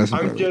 That's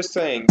I'm better. just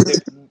saying,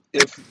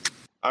 if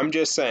I'm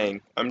just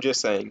saying,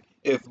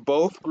 if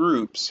both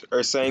groups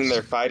are saying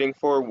they're fighting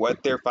for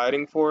what they're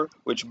fighting for,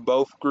 which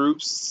both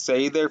groups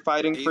say they're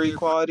fighting for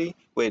equality,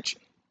 which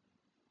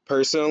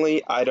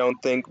personally I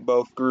don't think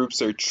both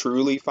groups are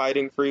truly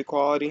fighting for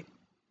equality.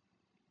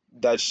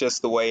 That's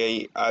just the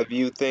way I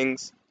view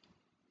things.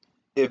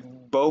 If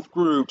both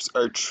groups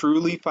are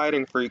truly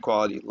fighting for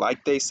equality,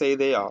 like they say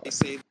they are,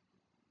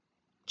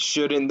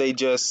 shouldn't they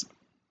just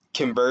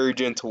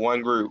converge into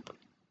one group?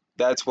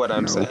 That's what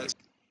I'm No, saying.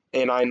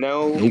 And I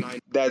know nope.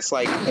 that's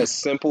like a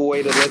simple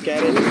way to look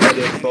at it, but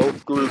if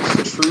both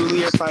groups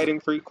truly are fighting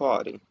for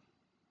equality,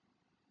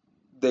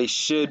 they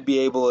should be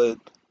able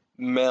to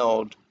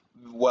meld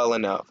well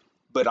enough.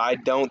 But I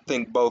don't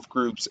think both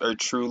groups are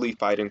truly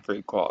fighting for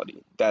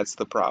equality. That's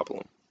the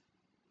problem.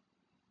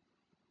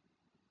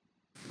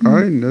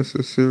 I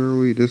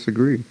necessarily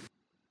disagree.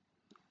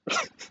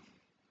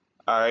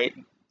 All right?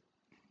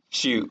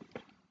 Shoot.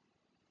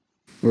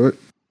 But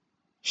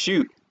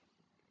Shoot.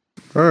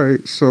 all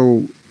right,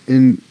 so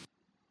in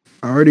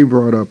I already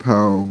brought up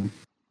how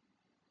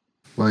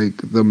like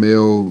the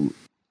male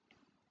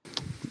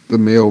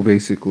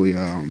basically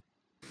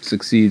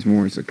succeeds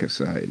more as a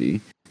society, Yeah.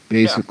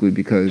 basically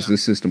because the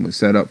system was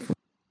set up for.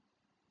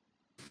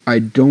 I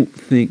don't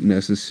think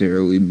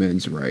necessarily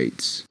men's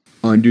rights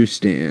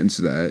understands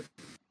that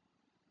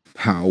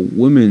how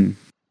women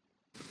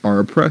are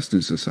oppressed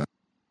in society,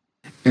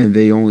 and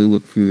they only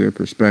look through their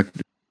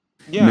perspective.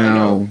 Yeah, I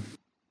know.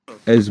 Now,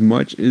 as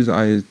much as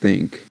I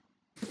think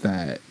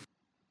that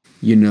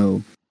you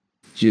know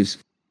just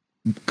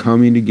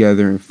coming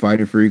together and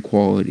fighting for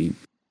equality,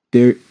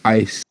 there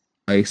I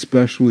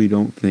especially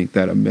don't think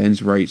that a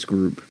men's rights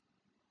group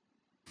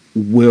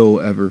will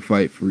ever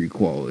fight for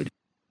equality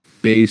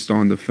based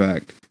on the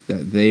fact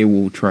that they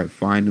will try to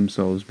find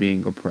themselves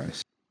being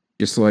oppressed,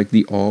 just like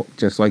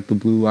the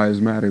Blue Lives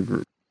Matter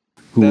group,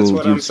 who That's will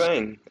what I'm just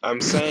saying.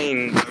 I'm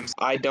saying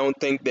I don't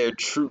think they're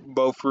true.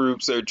 Both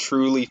groups are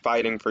truly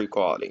fighting for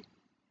equality.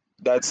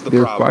 That's the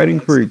they're problem. fighting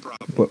for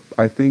but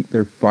I think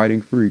they're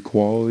fighting for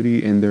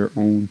equality in their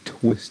own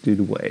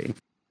twisted way,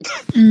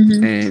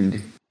 Hmm.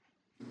 and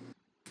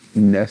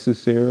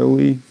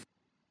necessarily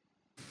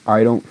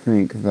I don't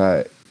think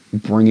that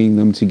bringing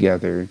them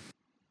together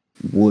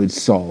would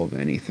solve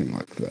anything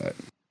like that.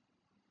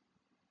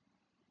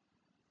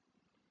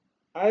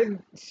 I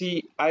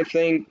see. I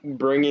think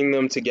bringing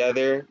them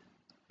together,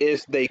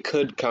 if they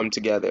could come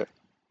together,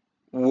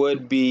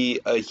 would be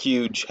a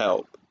huge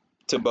help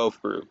to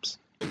both groups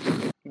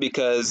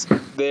because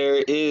there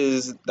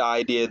is the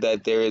idea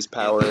that there is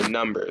power in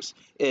numbers.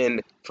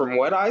 And from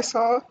what I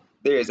saw,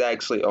 there is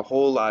actually a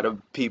whole lot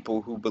of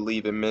people who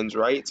believe in men's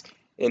rights,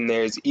 and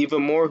there's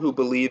even more who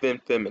believe in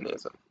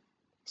feminism.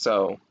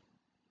 So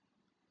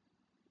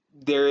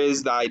there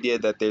is the idea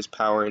that there's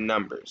power in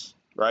numbers,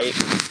 right?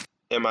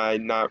 Am I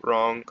not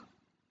wrong?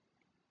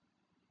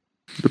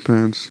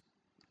 Depends.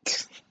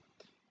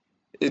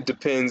 It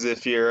depends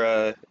if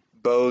your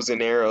bows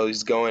and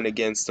arrows going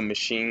against a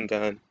machine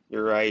gun.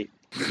 You're right,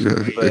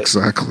 Yeah, but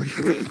exactly.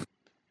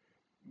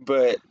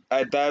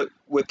 at that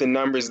with the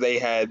numbers they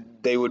had,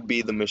 they would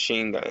be the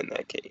machine gun in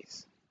that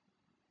case.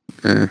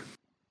 Eh,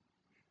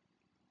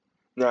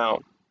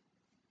 Now,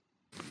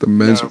 the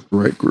men's now,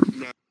 right group.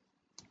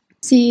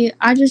 See,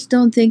 I just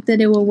don't think that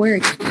it will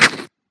work.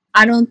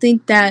 I don't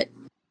think that,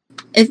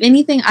 if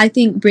anything, I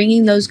think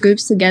bringing those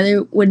groups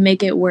together would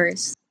make it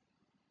worse.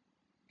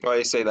 why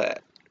you say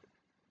that?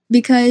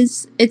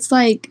 Because it's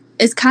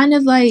kind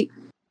of like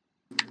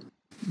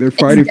They're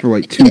fighting for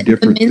like two the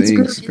different men's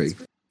group, things.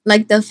 Faith.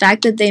 like the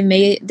fact that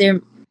they're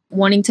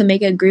wanting to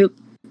make a group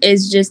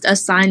is just a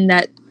sign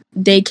that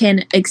they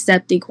can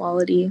accept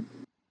equality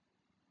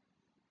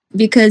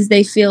because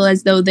they feel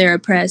as though they're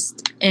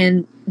oppressed,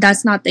 and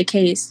that's not the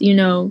case.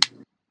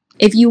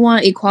 If you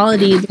want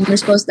equality, then you're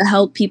supposed to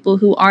help people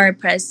who are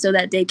oppressed so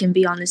that they can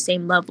be on the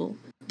same level.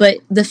 but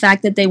the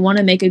fact that they want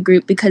to make a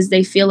group because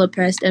they feel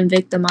oppressed and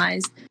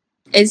victimized,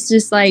 it's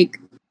just like,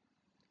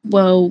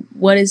 well,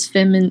 what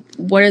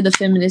are the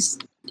feminists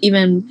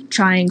even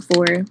trying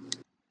for?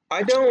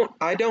 I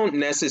don't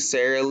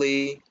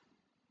necessarily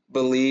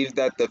believe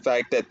that the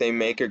fact that they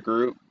make a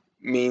group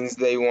means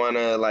they want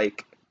to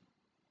like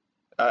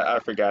I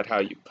forgot how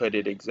you put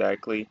it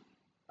exactly.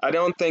 I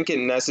don't think it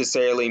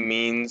necessarily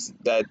means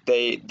that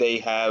they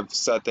have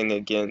something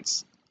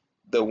against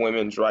the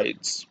women's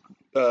rights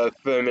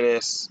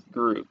feminist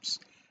groups.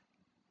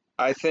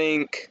 I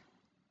think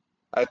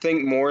I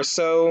think more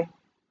so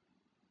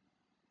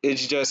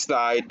it's just the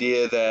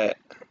idea that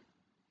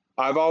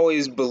I've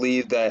always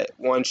believed that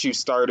once you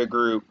start a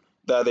group,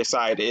 the other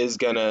side is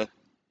gonna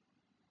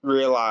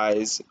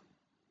realize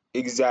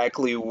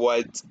exactly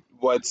what's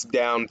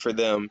down for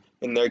them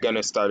and they're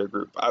gonna start a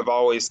group. I've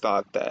always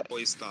thought that.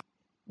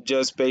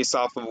 Just based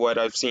off of what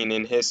I've seen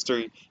in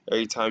history,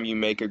 every time you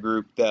make a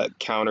group, the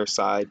counter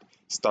side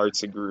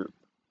starts a group.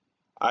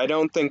 I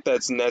don't think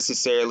that's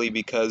necessarily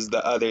because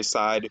the other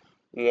side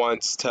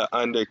wants to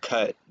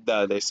undercut the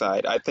other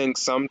side. I think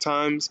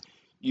sometimes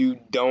you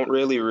don't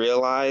really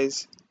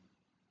realize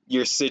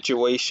your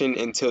situation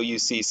until you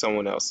see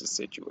someone else's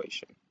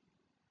situation.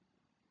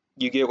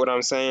 You get what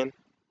I'm saying?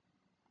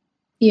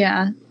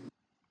 Yeah.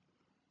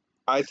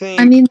 I I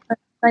think, mean,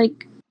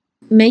 like,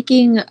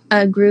 making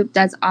a group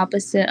that's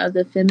opposite of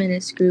the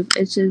feminist group,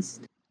 it's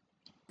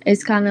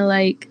kind of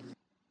like,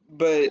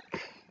 but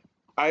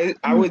I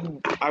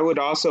would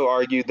also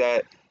argue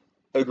that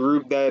a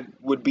group that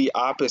would be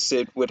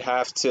opposite would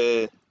have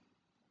to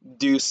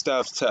do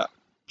stuff to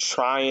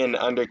try and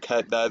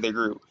undercut the other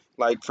group.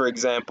 Like for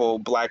example,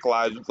 Black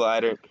Lives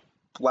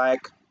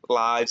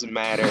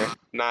Matter,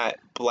 not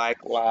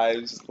Black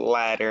Lives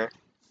Ladder.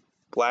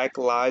 Black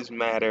Lives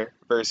Matter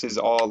versus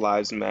All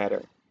Lives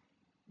Matter.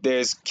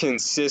 There's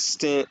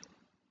consistent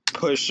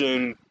push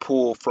and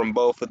pull from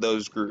both of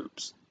those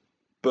groups.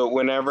 But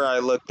whenever I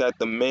looked at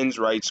the men's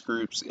rights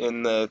groups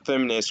and the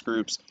feminist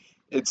groups,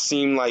 it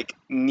seemed like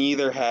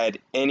neither had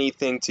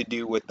anything to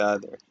do with the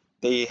other.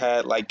 They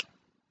had like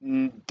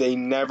they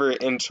never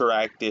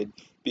interacted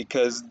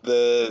because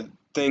the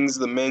things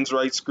the men's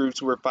rights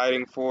groups were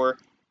fighting for,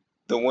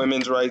 the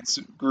women's rights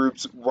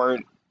groups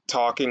weren't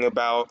talking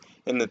about,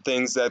 and the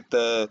things that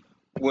the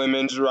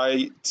women's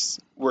rights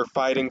were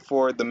fighting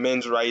for, the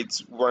men's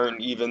rights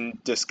weren't even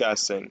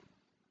discussing.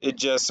 It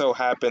just so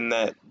happened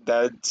that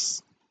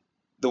that's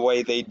the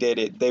way they did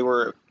it. They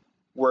were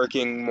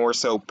working more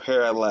so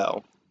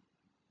parallel.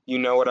 You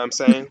know what I'm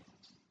saying?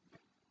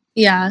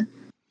 yeah,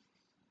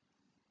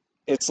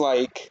 It's I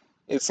like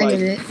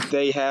get it.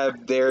 they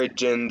have their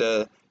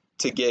agenda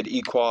to get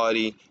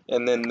equality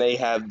and then they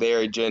have their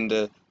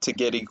agenda to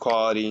get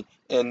equality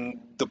and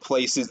the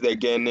places they're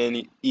getting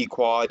in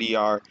equality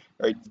are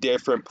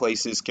different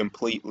places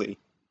completely.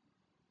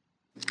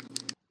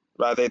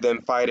 Rather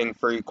than fighting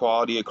for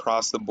equality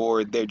across the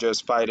board, they're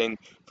just fighting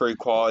for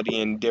equality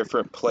in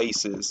different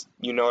places.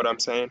 You know what I'm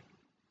saying?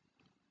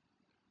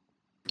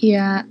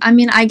 Yeah, I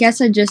mean, I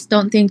guess I just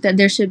don't think that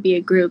there should be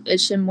a group. It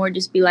should more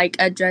just be like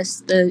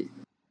address the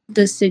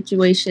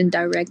situation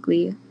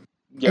directly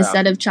Yeah.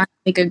 instead of trying to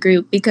make a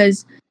group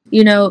because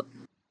you know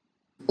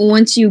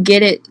once you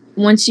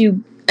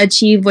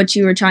achieve what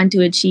you were trying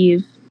to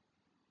achieve,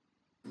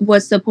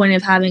 what's the point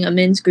of having a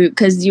men's group?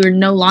 Because you're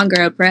no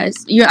longer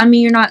oppressed.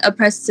 You're not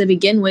oppressed to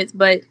begin with,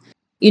 but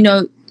you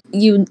know,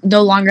 you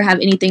no longer have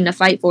anything to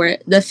fight for.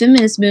 The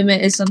feminist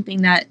movement is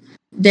something that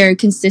they're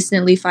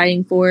consistently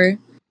fighting for,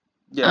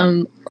 Yeah.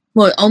 um,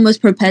 well,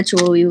 almost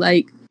perpetually.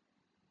 Like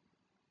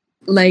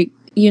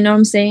you know what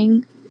I'm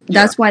saying?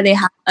 Yeah. That's why they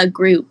have a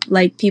group,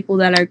 like people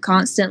that are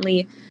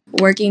constantly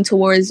working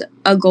towards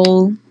a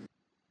goal.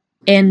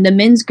 And the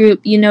men's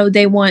group,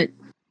 they want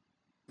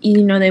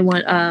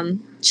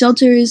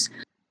shelters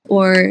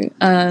or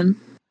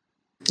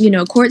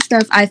court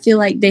stuff. I feel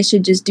like they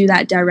should just do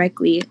that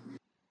directly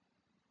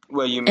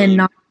What you and mean?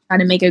 not try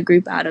to make a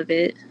group out of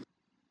it.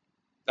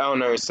 I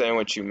don't understand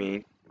what you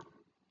mean.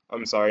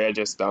 I'm sorry, I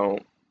just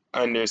don't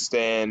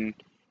understand.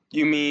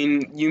 You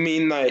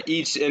mean that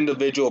each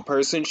individual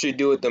person should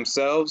do it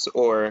themselves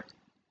or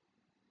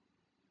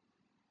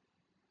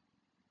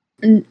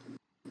And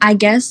I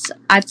guess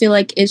I feel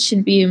like it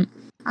should be.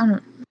 I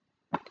don't.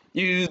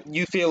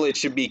 you feel it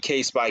should be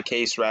case by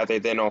case rather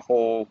than a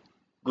whole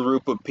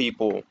group of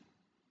people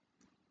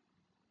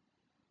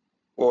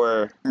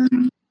or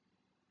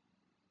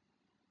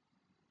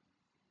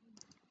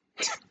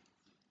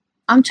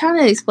I'm trying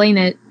to explain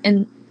it,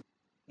 and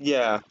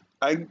yeah.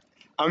 I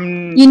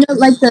I'm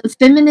like the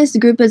feminist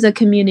group is a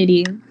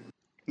community,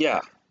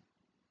 yeah.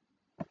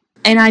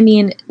 and I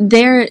mean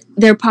their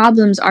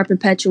problems are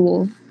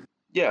perpetual.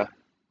 Yeah.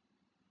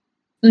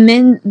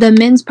 The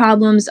men's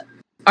problems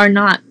are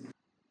not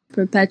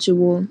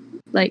perpetual.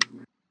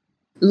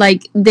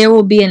 Like there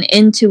will be an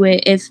end to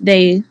it if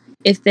they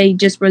if they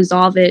just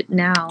resolve it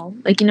now.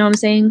 Like, you know what I'm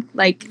saying?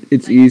 Like,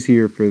 it's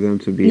easier for them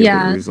to be able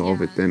Yeah. to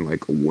resolve it than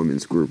like a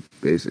women's group,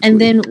 basically.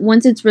 and then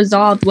once it's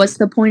resolved, what's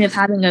the point of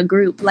having a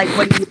group? Like,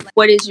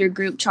 what is your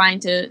group trying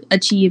to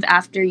achieve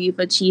after you've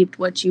achieved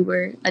what you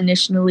were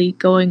initially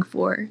going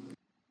for?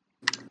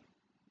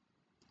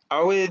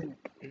 I would.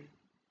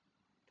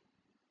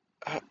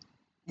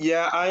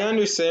 Yeah, I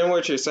understand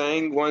what you're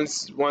saying.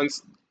 Once,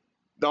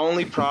 the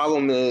only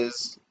problem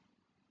is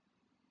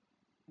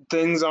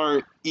things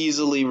aren't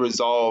easily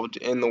resolved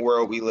in the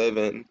world we live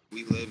in.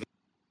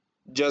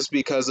 Just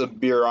because of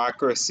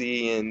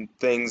bureaucracy and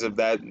things of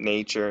that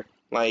nature.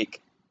 Like,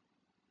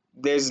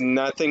 there's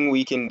nothing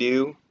we can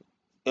do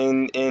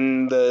in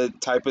the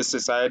type of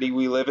society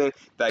we live in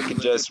that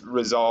could just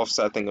resolve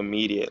something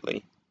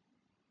immediately.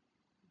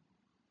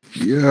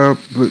 Yeah,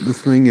 but the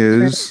thing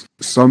is,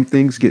 some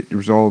things get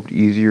resolved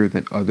easier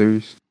than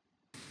others.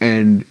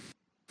 And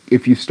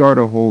if you start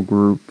a whole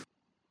group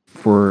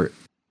for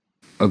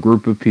a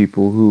group of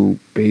people who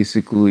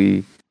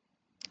basically,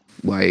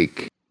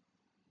 like,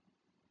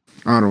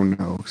 I don't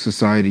know,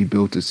 society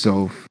built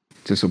itself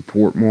to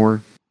support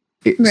more,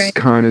 it Right.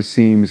 kind of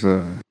seems,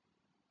 I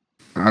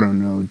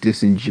don't know,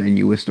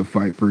 disingenuous to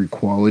fight for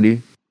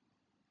equality.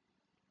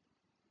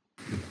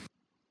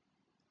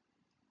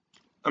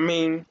 I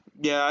mean,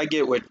 yeah, I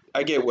get what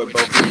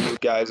both of you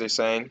guys are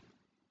saying.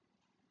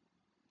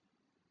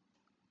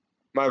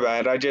 My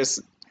bad.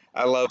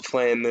 I love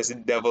playing this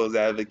devil's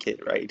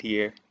advocate right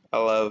here. I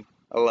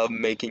love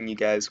making you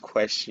guys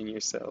question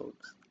yourselves.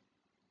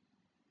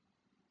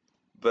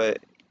 But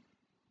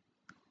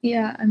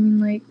Yeah, I mean,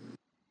 like,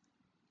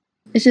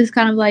 it's just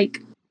kind of like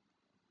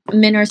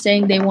men are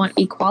saying they want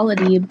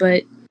equality,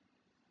 but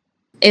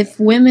if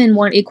women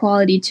want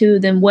equality too,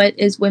 then what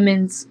is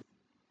women's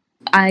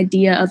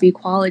idea of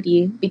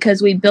equality?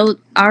 Because we built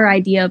our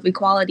idea of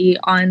equality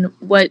on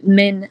what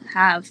men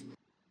have.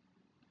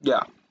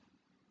 yeah,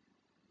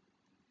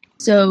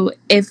 So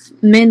if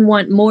men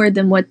want more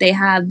than what they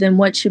have, then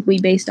what should we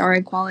base our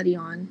equality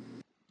on?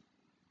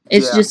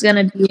 It's Yeah. just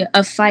going to be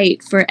a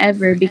fight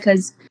forever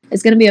because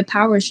it's going to be a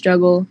power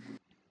struggle.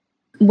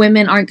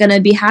 Women aren't going to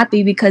be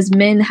happy because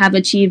men have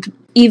achieved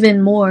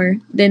even more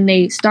than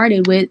they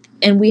started with,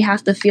 and we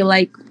have to feel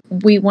like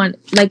we want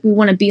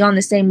to be on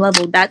the same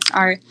level. That's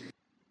our,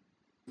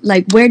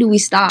 like, where do we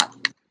stop?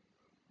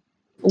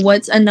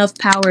 What's enough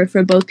power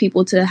for both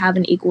people to have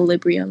an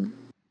equilibrium?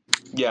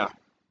 yeah.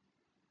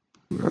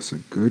 That's a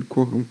good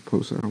quote. I'm gonna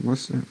post that on my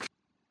Snapchat.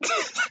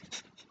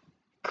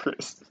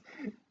 Chris.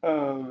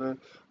 Oh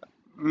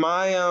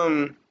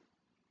man.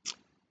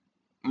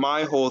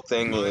 My whole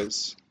thing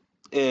is,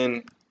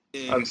 and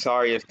I'm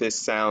sorry if this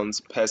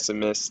sounds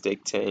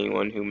pessimistic to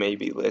anyone who may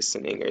be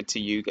listening or to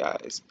you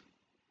guys,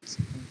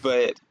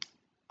 but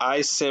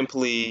I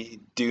simply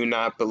do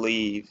not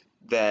believe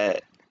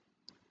that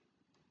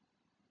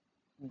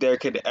there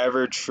could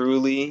ever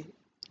truly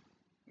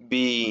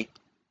be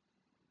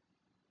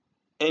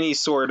any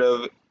sort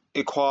of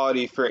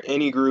equality for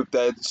any group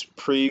that's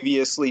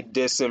previously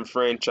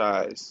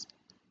disenfranchised.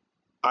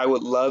 I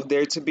would love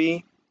there to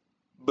be,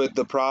 but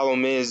the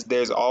problem is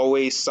there's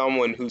always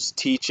someone who's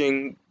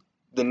teaching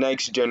the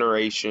next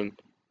generation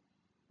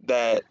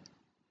that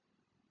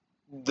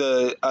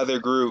the other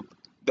group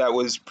that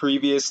was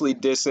previously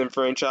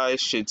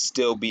disenfranchised should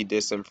still be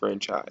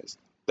disenfranchised.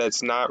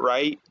 That's not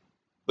right,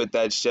 but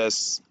that's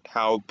just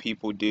how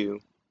people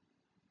do.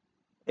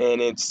 And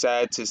it's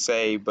sad to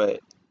say, but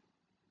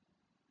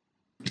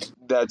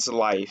that's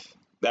life.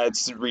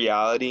 That's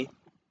reality.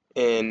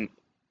 And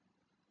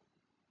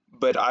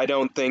but I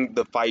don't think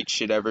the fight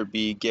should ever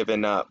be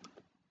given up.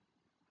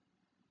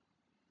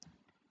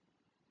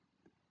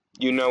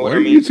 You know What what I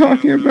are mean? you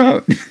talking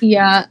about?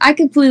 Yeah, I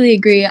completely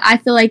agree. I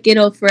feel like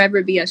it'll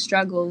forever be a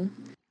struggle,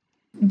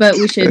 but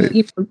we should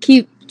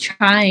keep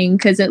trying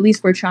because at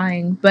least we're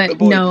trying. The But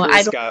boy no, I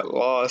Chris don't. got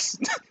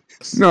lost.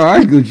 No, I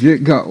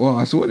legit got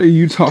lost. What are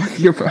you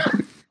talking about?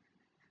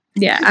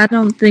 Yeah, I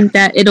don't think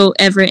that it'll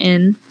ever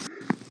end.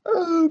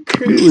 Oh, You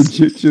Chris.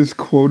 legit just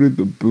quoted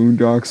the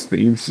Boondocks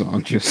theme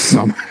song just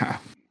somehow.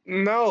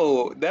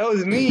 No, that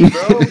was me,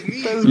 bro.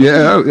 That was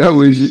Yeah, me. that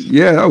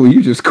was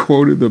you just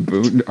quoted the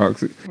Boondocks.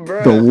 The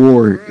Bruh,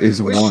 war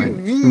is what you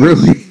won. mean?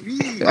 Really?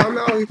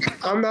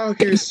 I'm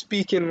out here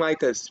speaking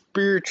like a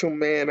spiritual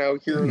man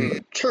out here in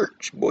the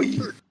church, boy.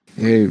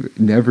 Hey,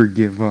 never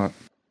give up.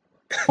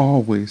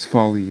 Always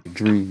follow your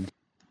dreams.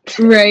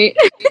 Right.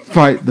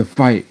 Fight the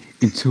fight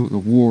until the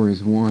war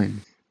is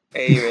won.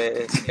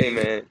 Hey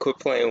man, quit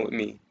playing with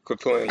me. Quit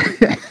playing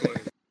with me.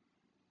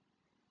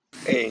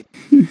 Hey,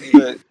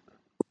 but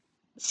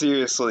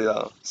seriously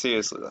though,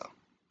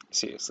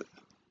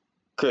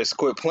 Chris,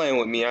 quit playing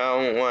with me.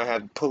 I don't want to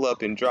have to pull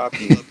up and drop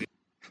you.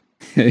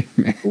 Hey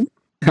man,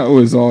 that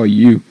was all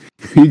you.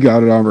 You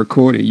got it on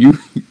recording. You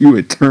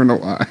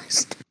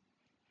eternalized.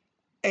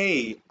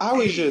 Hey, I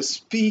was just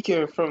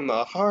speaking from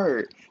the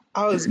heart.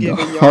 I was The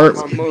giving y'all heart.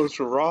 my most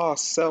raw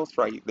self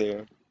right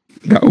there.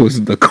 That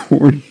was the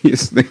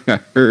corniest thing I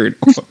heard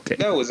all day.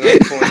 That was not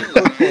corny.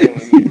 Quit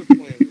playing with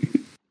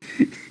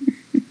me.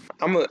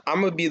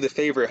 I'm gonna be the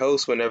favorite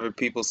host whenever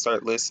people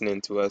start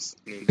listening to us.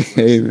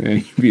 Hey man,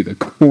 you be the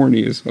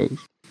corniest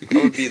host. I'm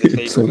gonna be the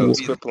favorite So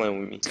host. Quit playing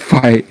with me.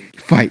 fight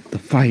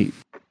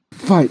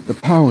the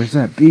powers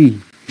that be.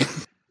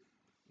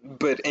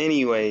 But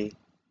anyway,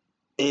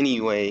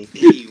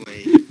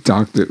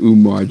 Dr.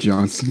 Umar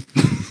Johnson.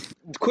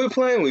 quit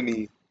playing with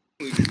me.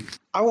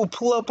 I will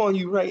pull up on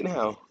you right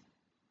now.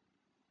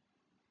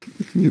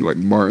 You're like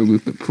Martin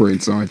Luther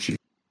Prince, aren't you?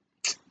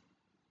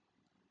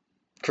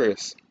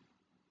 Chris,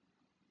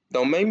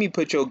 don't make me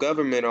put your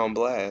government on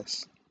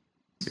blast.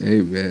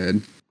 Hey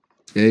man.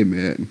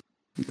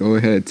 Go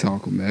ahead,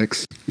 Talcum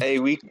X. Hey,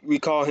 we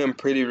call him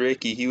Pretty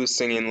Ricky. He was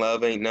singing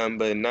Love Ain't Nothing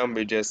But a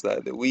Number just the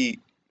other week.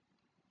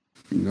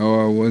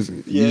 No, I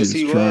wasn't. You Yes, just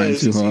he trying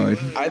was. too hard.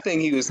 I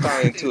think he was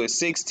talking to a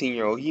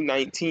 16-year-old. He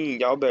 19.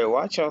 Y'all better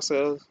watch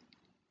yourselves.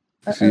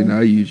 See now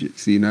you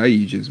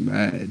just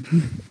mad.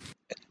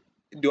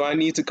 Do I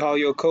need to call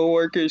your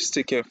coworkers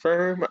to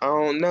confirm? I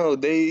don't know.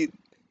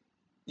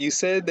 You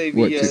said they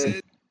What?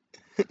 be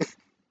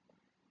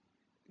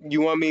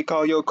You want me to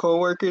call your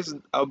coworkers?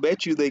 I'll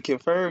bet you they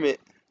confirm it.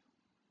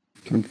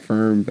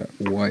 Confirm that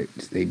what?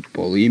 They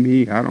bully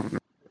me? I don't know.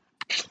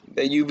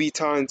 That you be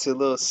talking to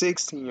little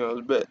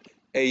 16-year-olds, but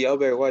hey, y'all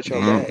better watch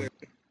your No. back.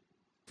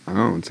 I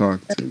don't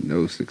talk to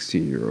no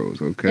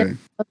 16-year-olds, okay?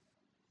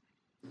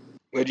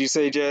 What'd you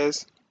say,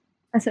 Jazz?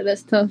 I said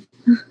that's tough.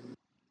 I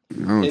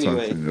don't Anyway.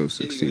 talk to no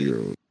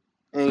 16-year-olds.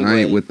 I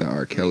Anyway, ain't with the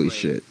R. Kelly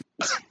shit.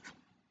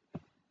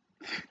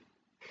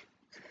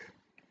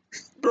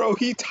 bro,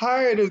 he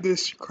tired of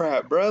this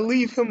crap, bro.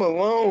 Leave him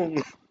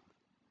alone.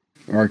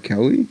 R.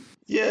 Kelly?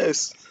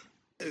 Yes.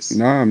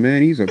 Nah,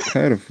 man, he's a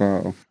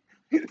pedophile.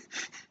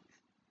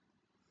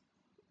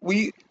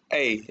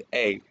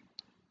 Hey,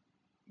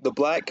 the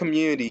black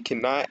community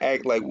cannot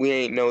act like we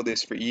ain't know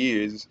this for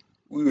years.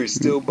 We were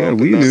still Yeah, bumping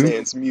we that knew.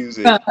 man's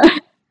music.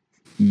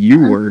 You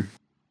were.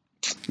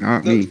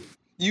 Not me.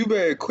 You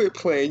better quit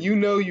playing. You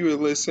know you were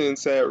listening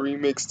to that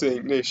remix to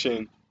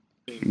Ignition.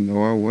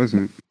 No, I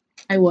wasn't.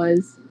 I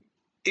was.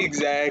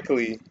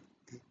 Exactly.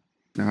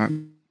 Not.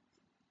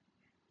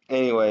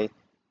 Anyway,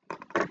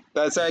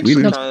 that's We actually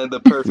knew. kind of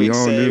the We perfect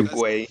all knew.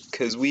 segue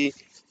because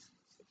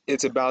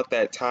it's about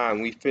that time.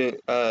 We've been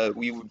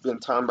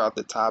talking about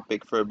the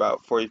topic for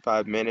about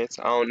 45 minutes.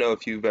 I don't know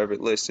if you've ever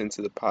listened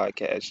to the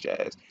podcast,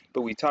 Jazz,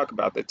 but we talk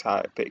about the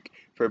topic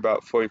for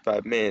about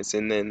 45 minutes,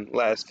 and then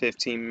last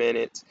 15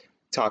 minutes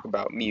talk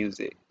about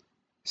music.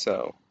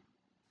 So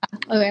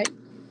Okay.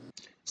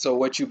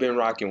 what you been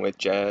rocking with,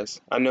 Jazz?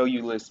 I know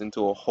you listen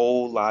to a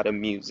whole lot of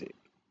music.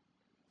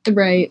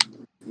 Right.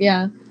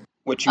 Yeah.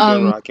 What you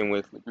been rocking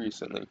with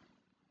recently?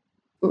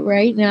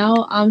 Right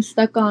now, I'm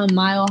stuck on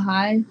Mile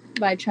High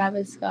by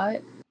Travis Scott.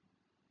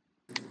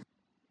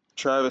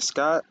 Travis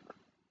Scott?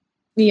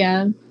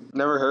 Yeah.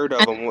 Never heard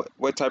of him.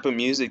 What type of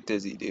music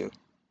does he do?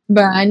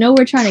 But I know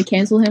we're trying to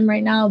cancel him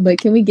right now, but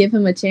can we give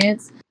him a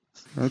chance?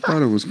 I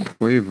thought it was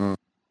Quavo.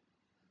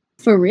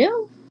 For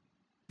real?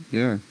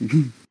 Yeah.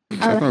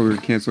 I thought we were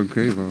canceling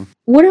Quavo.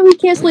 What are we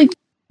canceling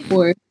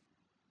for?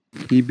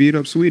 He beat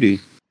up Sweetie.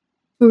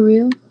 For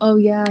real? Oh,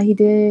 yeah, he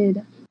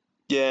did.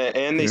 Yeah,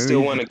 and they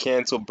still want to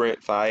cancel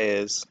Brent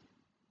Faiyaz.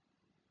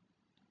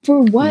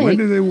 For what? When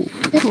did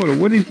they... Hold on,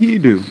 what did he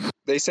do?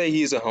 They say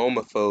he's a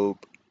homophobe.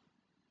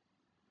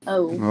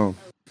 Oh.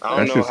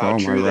 I don't know how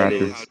true that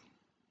is.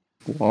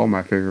 All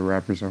my favorite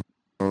rappers are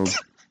homophobes.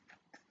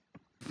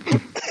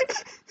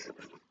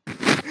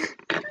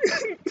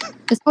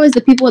 As far as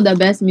the people with the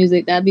best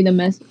music, that'd be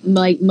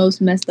the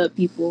most messed up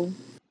people.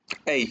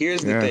 Hey,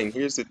 here's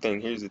the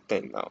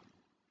thing, though.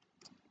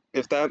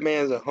 If that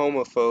man's a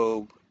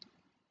homophobe,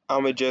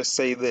 I'ma just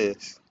say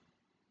this.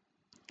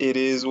 It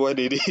is what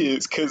it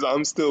is, cause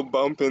I'm still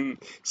bumping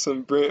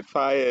some Brent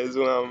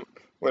Faiyaz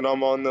when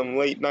I'm on them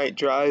late night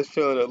drives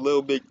feeling a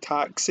little bit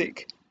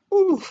toxic.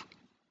 Ooh.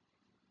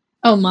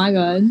 Oh my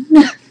god.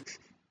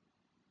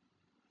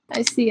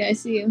 I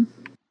see.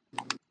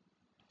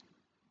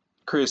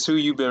 Chris, who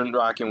you been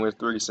rocking with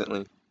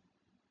recently?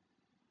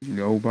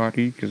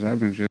 Nobody, because I've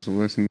been just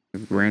listening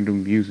to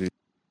random music.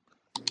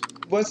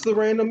 What's the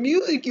random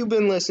music you've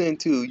been listening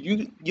to?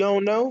 You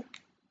don't know?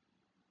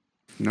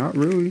 Not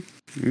really.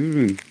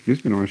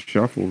 It's been on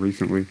shuffle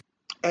recently.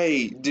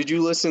 Hey, did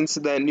you listen to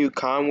that new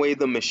Conway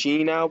the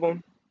Machine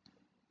album?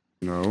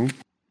 No.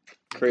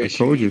 Chris, I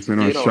told you it's been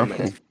on on shuffle.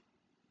 that.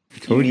 I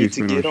told you need it's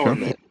to been on get on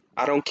shuffle. that.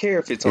 I don't care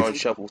if it's on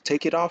shuffle.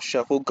 Take it off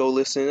shuffle. Go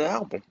listen to the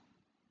album.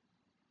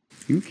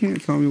 You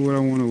can't tell me what I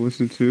want to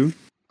listen to.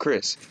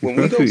 Chris, when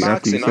we go Especially after you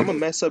boxing, I'm said- gonna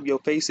mess up your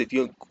face if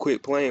you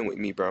quit playing with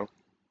me, bro.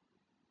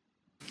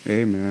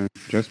 Hey man,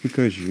 just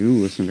because you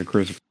listen to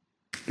Chris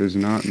does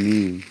not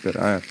mean that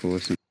I have to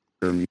listen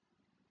to her music.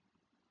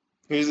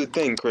 Here's the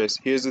thing,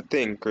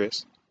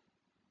 Chris.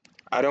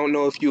 I don't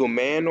know if you a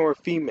man or a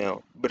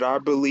female, but I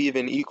believe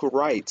in equal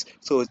rights.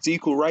 So it's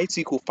equal rights,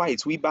 equal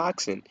fights. We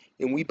boxing,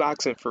 and we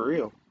boxing for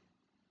real.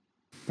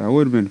 That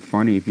would have been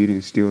funny if you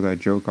didn't steal that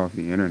joke off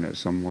the internet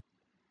somewhere.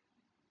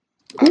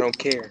 I don't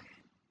care.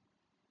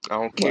 I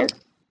don't care.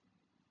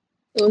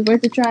 It was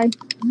worth a try.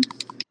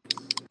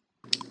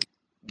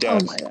 Oh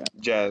Jazz, my god.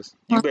 Jazz,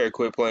 you better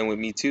quit playing with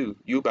me too.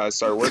 You about to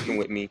start working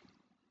with me.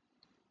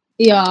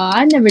 Yo,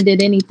 I never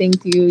did anything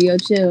to you. Yo,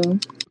 chill.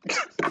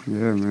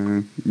 Yeah,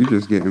 man. You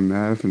just getting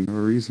mad for no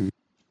reason.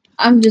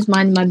 I'm just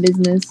minding my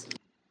business.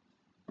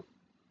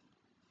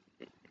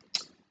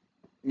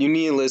 You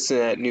need to listen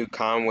to that new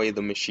Conway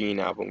the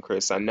Machine album,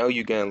 Chris. I know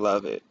you're gonna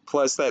love it.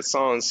 Plus that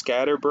song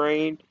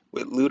Scatterbrain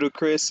with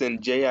Ludacris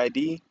and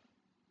JID.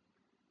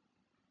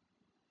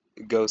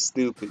 Go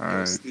stupid.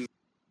 Alright.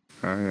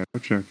 Alright,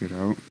 I'll check it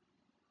out.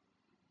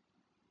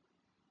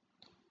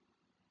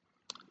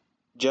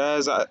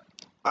 Jazz,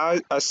 I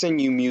send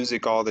you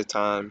music all the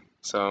time,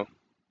 so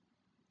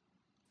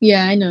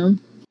Yeah, I know.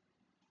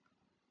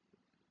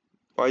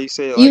 why you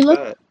say it You like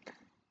look.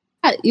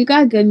 that? You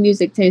got good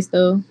music taste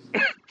though.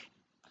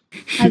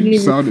 I You give you.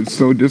 sounded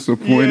so Yeah,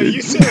 disappointed.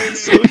 you sounded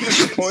so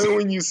disappointed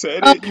when you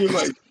said it. You're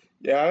like,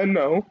 yeah, I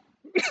know.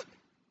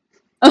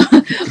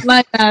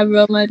 My bad,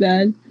 bro. My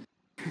bad.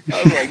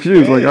 I was like, She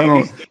was like,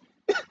 dang.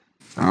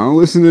 I don't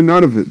listen to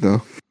none of it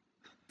though.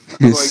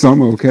 I was It's like,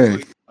 some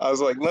okay.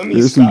 let me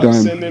There's some stop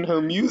dime, sending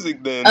her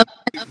music then.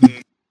 just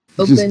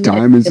Open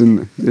diamonds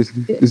in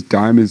there's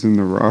diamonds in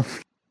the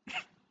rough.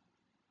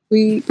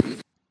 we.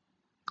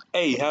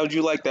 Hey, how'd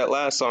you like that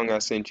last song I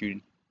sent you?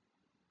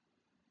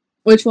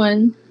 Which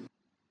one?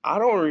 I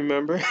don't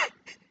remember.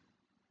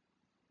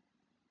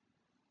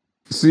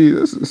 See,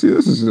 this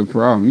is the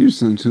problem. You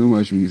send too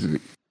much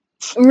music.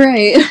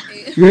 Right.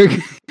 You-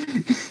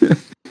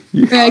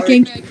 Right. I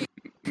Alright,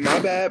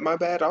 can't. my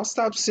bad. I'll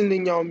stop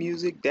sending y'all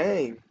music.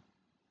 Dang.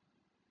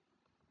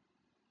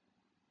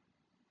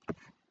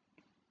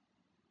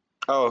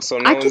 Oh, so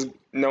I can't.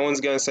 no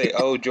one's gonna say,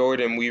 "Oh,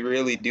 Jordan, we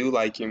really do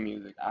like your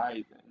music."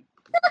 Alright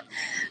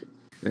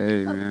then.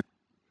 hey man,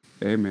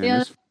 hey man,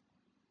 Yeah.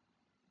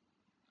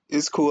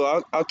 It's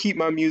cool. I'll keep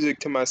my music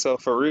to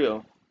myself for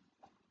real.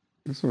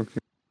 it's okay.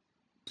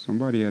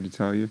 Somebody had to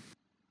tell you.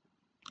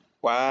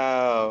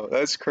 Wow,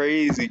 that's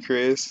crazy,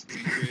 Chris.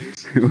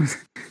 It was,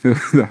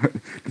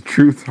 the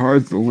truth's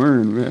hard to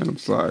learn, man. I'm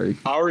sorry.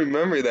 I'll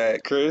remember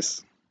that,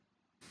 Chris.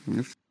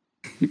 It's-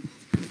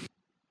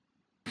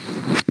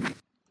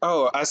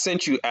 Oh, I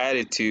sent you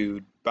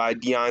Attitude by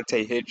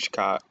Deontay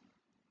Hitchcock.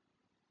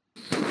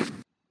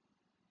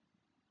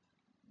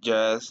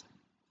 Jazz.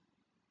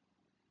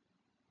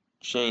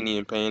 She ain't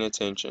even paying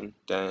attention.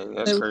 Dang,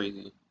 that's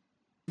crazy.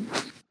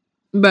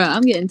 Bro,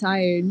 I'm getting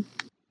tired.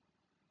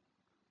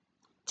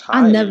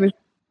 I Tired. never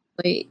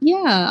late.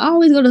 Yeah, I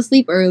always go to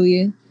sleep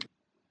early.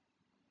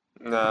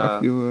 I Nah.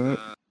 feel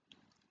that.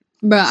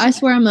 Bro, I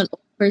swear I'm an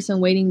old person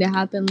waiting to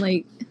happen.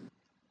 Like,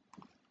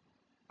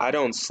 I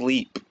don't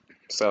sleep,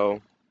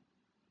 so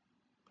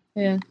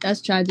yeah,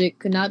 that's tragic.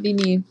 Could not be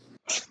me.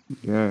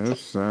 Yeah,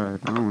 that's sad.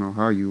 I don't know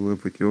how you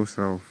live with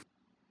yourself.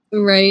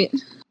 Right.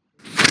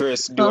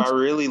 Chris, do I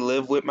really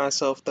live with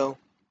myself though?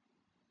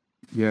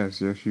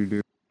 Yes, yes, you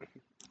do.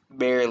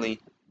 Barely.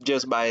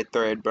 Just by a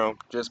thread, bro.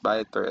 Just by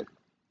a thread.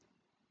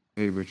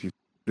 Hey, but you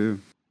do.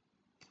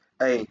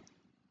 Hey,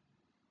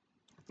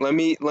 let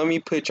me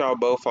put y'all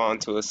both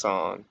onto a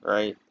song,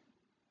 right?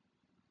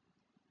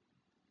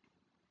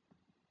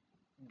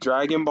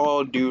 Dragon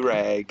Ball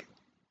Durag I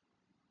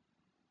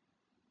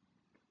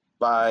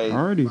by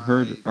already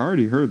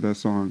heard that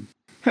song.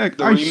 Heck,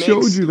 the I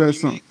showed remix. you that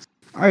song.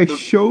 I The,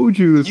 showed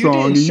you the you song,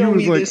 didn't and you show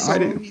was me like, this I song.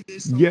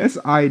 didn't. Yes,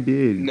 I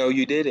did. No,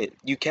 you didn't.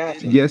 You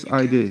capping. Yes,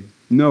 I did.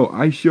 No,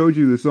 I showed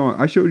you the song.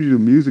 I showed you the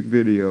music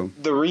video,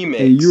 The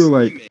and you were remix.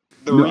 like,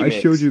 The no, I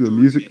showed remix. you the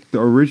music,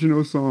 the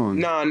original song,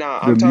 Nah, the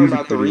I'm talking music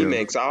about the video.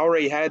 remix. I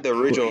already had the But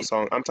original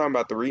song. I'm talking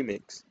about the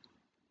remix.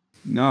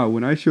 nah,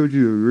 when I showed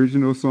you the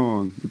original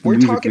song with the We're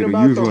music talking video, you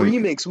about was the like,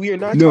 remix. We are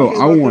not no,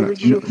 talking I about the wanna,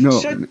 original.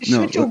 no,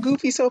 Shut your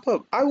goofy self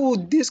up. I will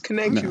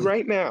disconnect you no,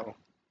 right now.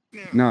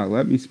 nah,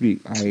 let me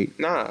speak.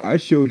 Nah. I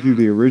showed you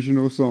the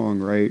original song,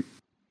 right?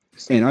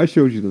 And I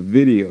showed you the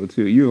video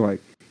too. You're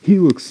like, he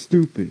looks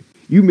stupid.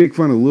 You make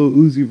fun of Lil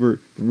Uzi Vert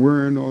for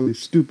wearing all these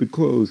stupid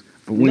clothes,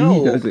 but when he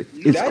No, does it,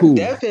 it's that cool.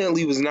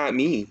 definitely was not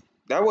me.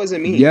 That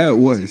wasn't me. Yeah, it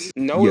was.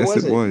 No, it Yes, it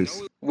wasn't.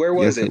 was. Where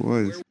was Yes, it? it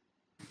was.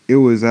 It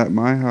was at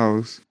my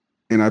house,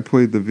 and I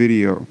played the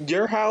video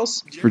Your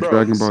house? for Bro,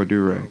 Dragon Ball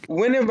Durag.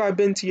 when have I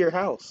been to your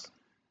house?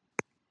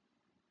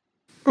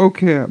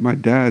 Okay, at my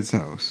dad's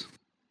house.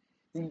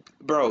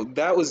 Bro,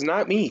 that was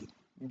not me.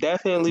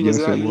 Definitely was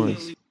Yes, not it me.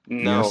 was. Yes,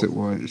 No, it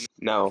was.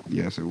 no,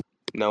 Yes, it.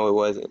 no, it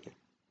wasn't.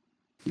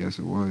 Yes,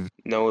 it was.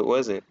 No, it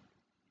wasn't.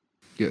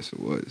 Yes, it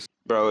was.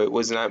 Bro, it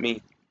was not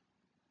me.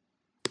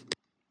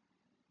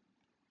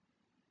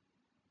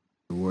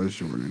 It was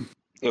Jordan.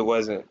 It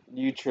wasn't.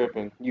 You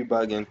tripping. You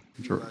bugging.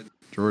 Jordan,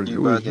 You it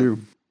was bugging. you.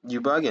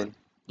 You bugging.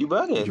 You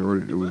bugging.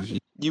 Jordan, it was you.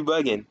 You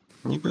bugging.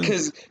 Okay.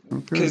 Cause,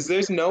 Okay.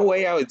 there's no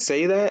way I would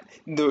say that.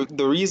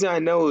 The reason I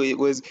know it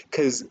was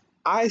cause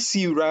I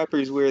see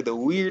rappers wear the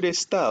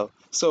weirdest stuff.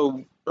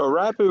 So a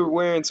rapper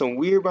wearing some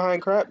weird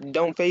behind crap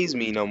don't phase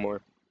me no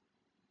more.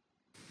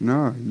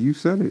 Nah, you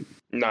said it.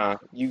 Nah,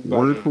 you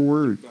Word bugging. for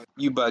word.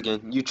 You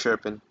bugging. You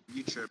tripping.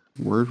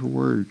 Word for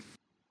word.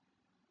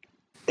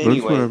 But it's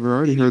Anyway, whatever. I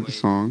already heard the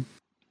song.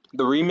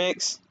 the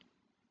remix.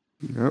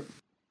 Yep.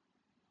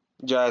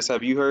 Jazz,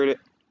 have you heard it?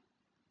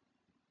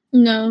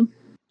 No.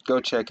 Go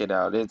check it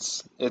out.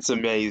 It's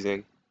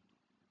amazing.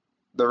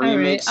 The All right.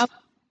 remix,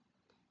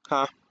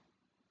 huh?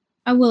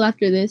 I will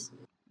after this.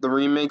 The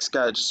remix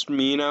got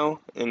Smino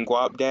and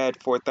Guap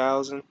Dad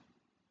 4000.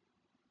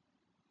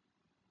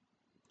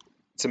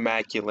 It's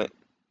immaculate.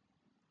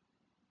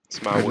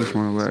 It's my I just word.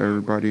 want to let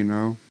everybody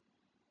know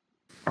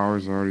I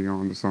was already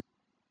on the song.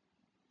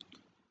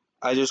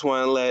 I just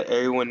want to let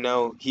everyone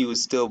know he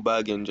was still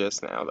bugging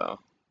just now, though.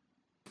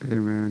 Hey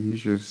man,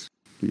 he's just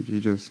late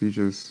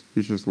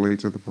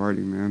to the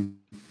party, man.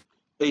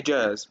 Hey,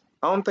 Jazz,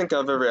 I don't think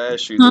I've ever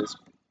asked you Huh? this,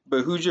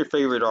 but who's your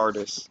favorite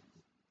artist?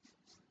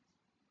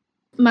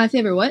 My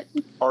favorite what?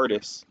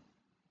 Artist.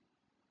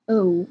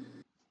 Oh.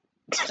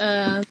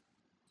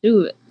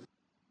 Dude.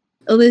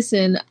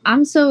 Listen,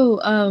 I'm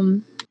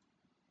so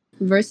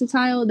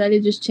versatile that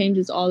it just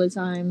changes all the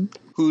time.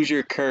 Who's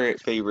your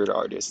current favorite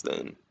artist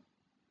then?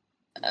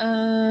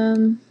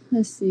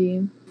 Let's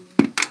see.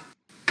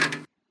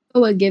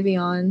 Oh, a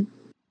Giveon.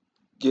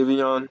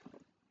 Giveon?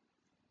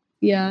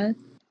 Yeah.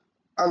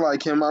 I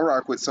like him. I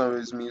rock with some of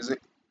his music.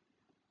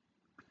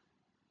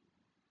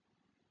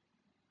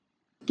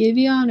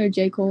 Giveon or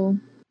J. Cole?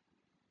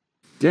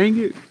 Dang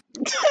it!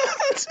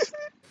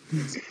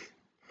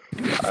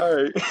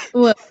 Alright.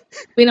 Well,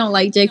 we don't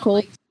like J.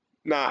 Cole.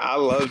 Nah, I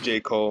love J.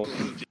 Cole.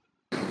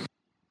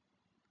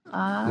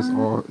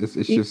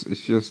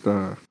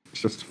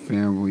 It's just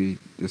family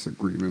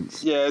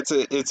disagreements. Yeah,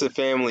 it's a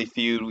family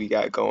feud we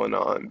got going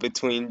on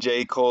between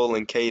J. Cole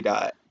and K.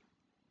 Dot.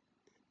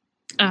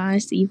 I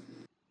see.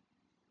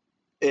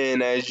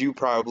 And as you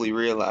probably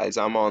realize,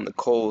 I'm on the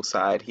Cole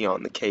side, he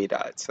on the K.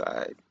 Dot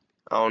side.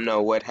 I don't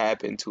know what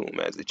happened to him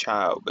as a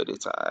child, but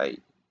it's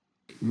alright.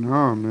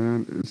 Nah,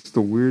 man, it's the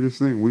weirdest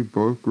thing. We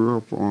both grew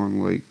up on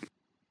like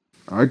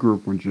I grew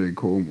up on J.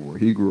 Cole more.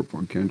 He grew up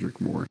on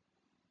Kendrick more. I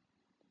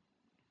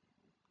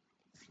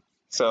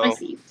So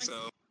see.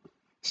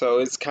 so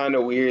it's kind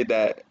of weird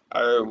that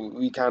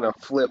we kind of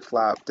flip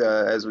flopped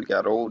as we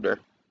got older.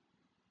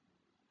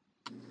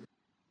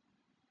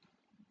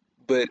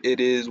 But it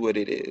is what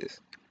it is.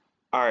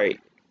 All right.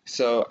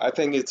 So I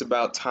think it's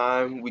about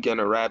time we're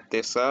gonna wrap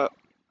this up.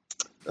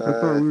 I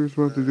thought Uh, we were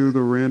supposed to do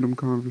the random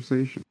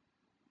conversation.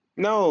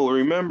 no,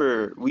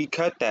 remember we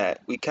cut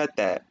that. We cut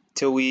that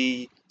till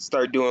we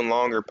start doing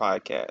longer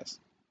podcasts.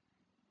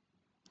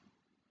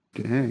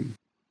 Dang.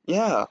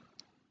 Yeah,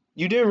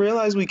 you didn't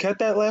realize we cut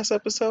that last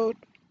episode?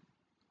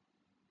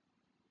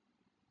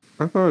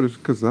 I thought it's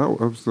because that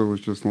episode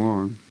was just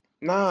long.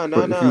 Nah, nah,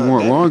 But if you nah.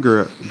 want That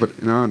longer,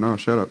 but no,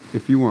 shut up.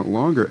 If you want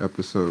longer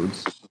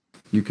episodes,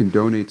 you can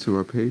donate to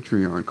a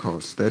Patreon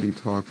called Steady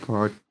Talk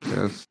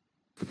Podcast,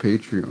 the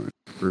Patreon.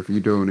 Or if you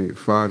donate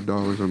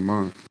 $5 a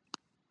month,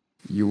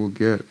 you will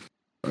get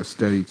a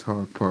Steady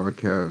Talk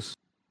Podcast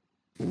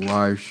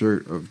live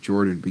shirt of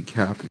Jordan B.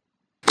 Capping.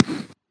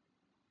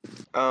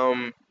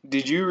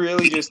 did you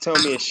really just tell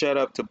me to shut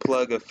up to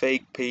plug a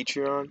fake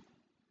Patreon?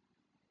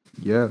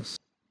 Yes,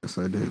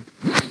 I did.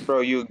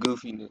 Bro, you a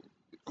goofy nigga.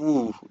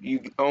 Ooh,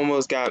 you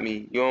almost got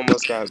me. You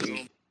almost got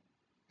me.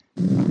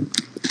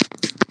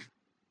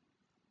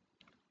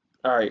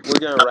 All right, we're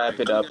gonna wrap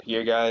it up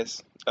here,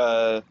 guys.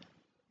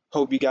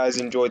 Hope you guys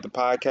enjoyed the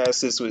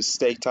podcast. This was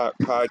Steak Talk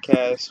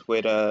Podcast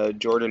with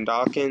Jordan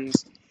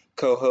Dawkins,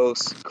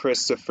 co-host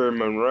Christopher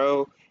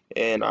Monroe,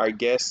 and our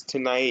guest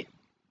tonight.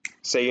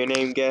 Say your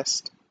name,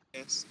 guest.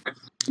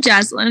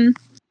 Jaslyn.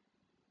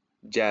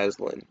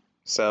 Jaslyn.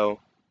 So,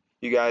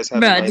 you guys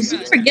have a Bruh, did nice you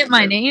evening. forget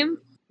my name?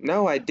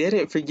 No, I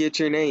didn't forget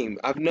your name.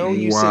 I've known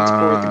you since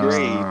fourth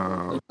grade.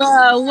 Wow.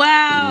 Oh,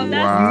 wow.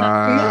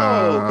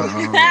 That's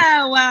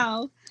No.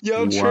 wow.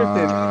 Yo, tripping.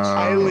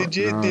 I Wow.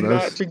 legit No, did not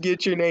that's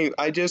forget your name.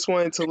 I just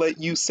wanted to let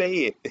you say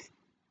it.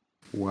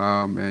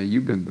 wow, man.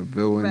 You've been the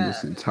villain this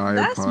Bruh, entire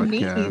that's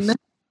podcast. mean.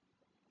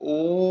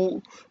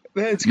 Oh,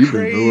 that's You've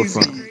been crazy.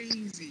 vilified.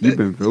 You've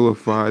been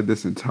vilified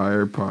this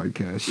entire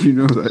podcast. You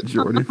know that,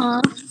 Jordan.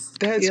 Uh-huh.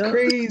 That's Yep.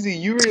 crazy.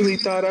 You really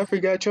thought I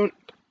forgot your.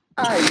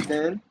 Alright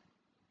then.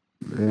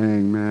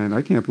 Dang, man.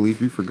 I can't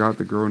believe you forgot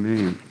the girl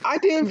name. I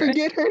didn't Right.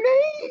 forget her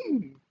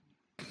name.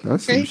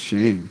 That's some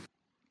shame.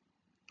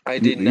 I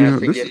did You not know,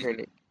 forget her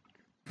name.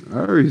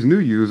 I always knew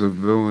you was a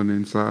villain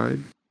inside.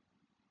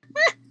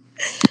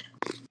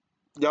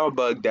 Y'all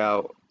bugged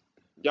out.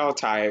 Y'all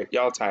tired.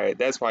 Y'all tired.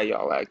 That's why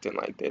y'all acting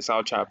like this.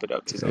 I'll chop it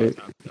up today.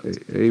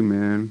 Hey,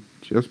 man.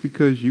 Just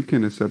because you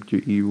can accept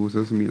your evils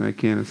doesn't mean I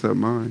can't accept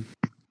mine.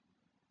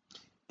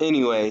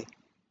 Anyway,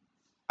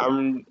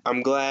 I'm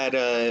glad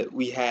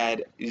we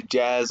had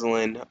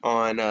Jaslyn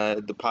on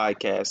the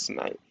podcast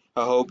tonight.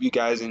 I hope you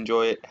guys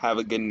enjoy it. Have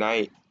a good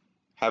night.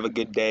 Have a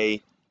good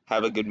day.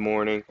 Have a good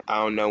morning. I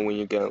don't know when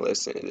you're gonna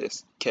listen to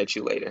this. Catch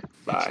you later.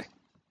 Bye.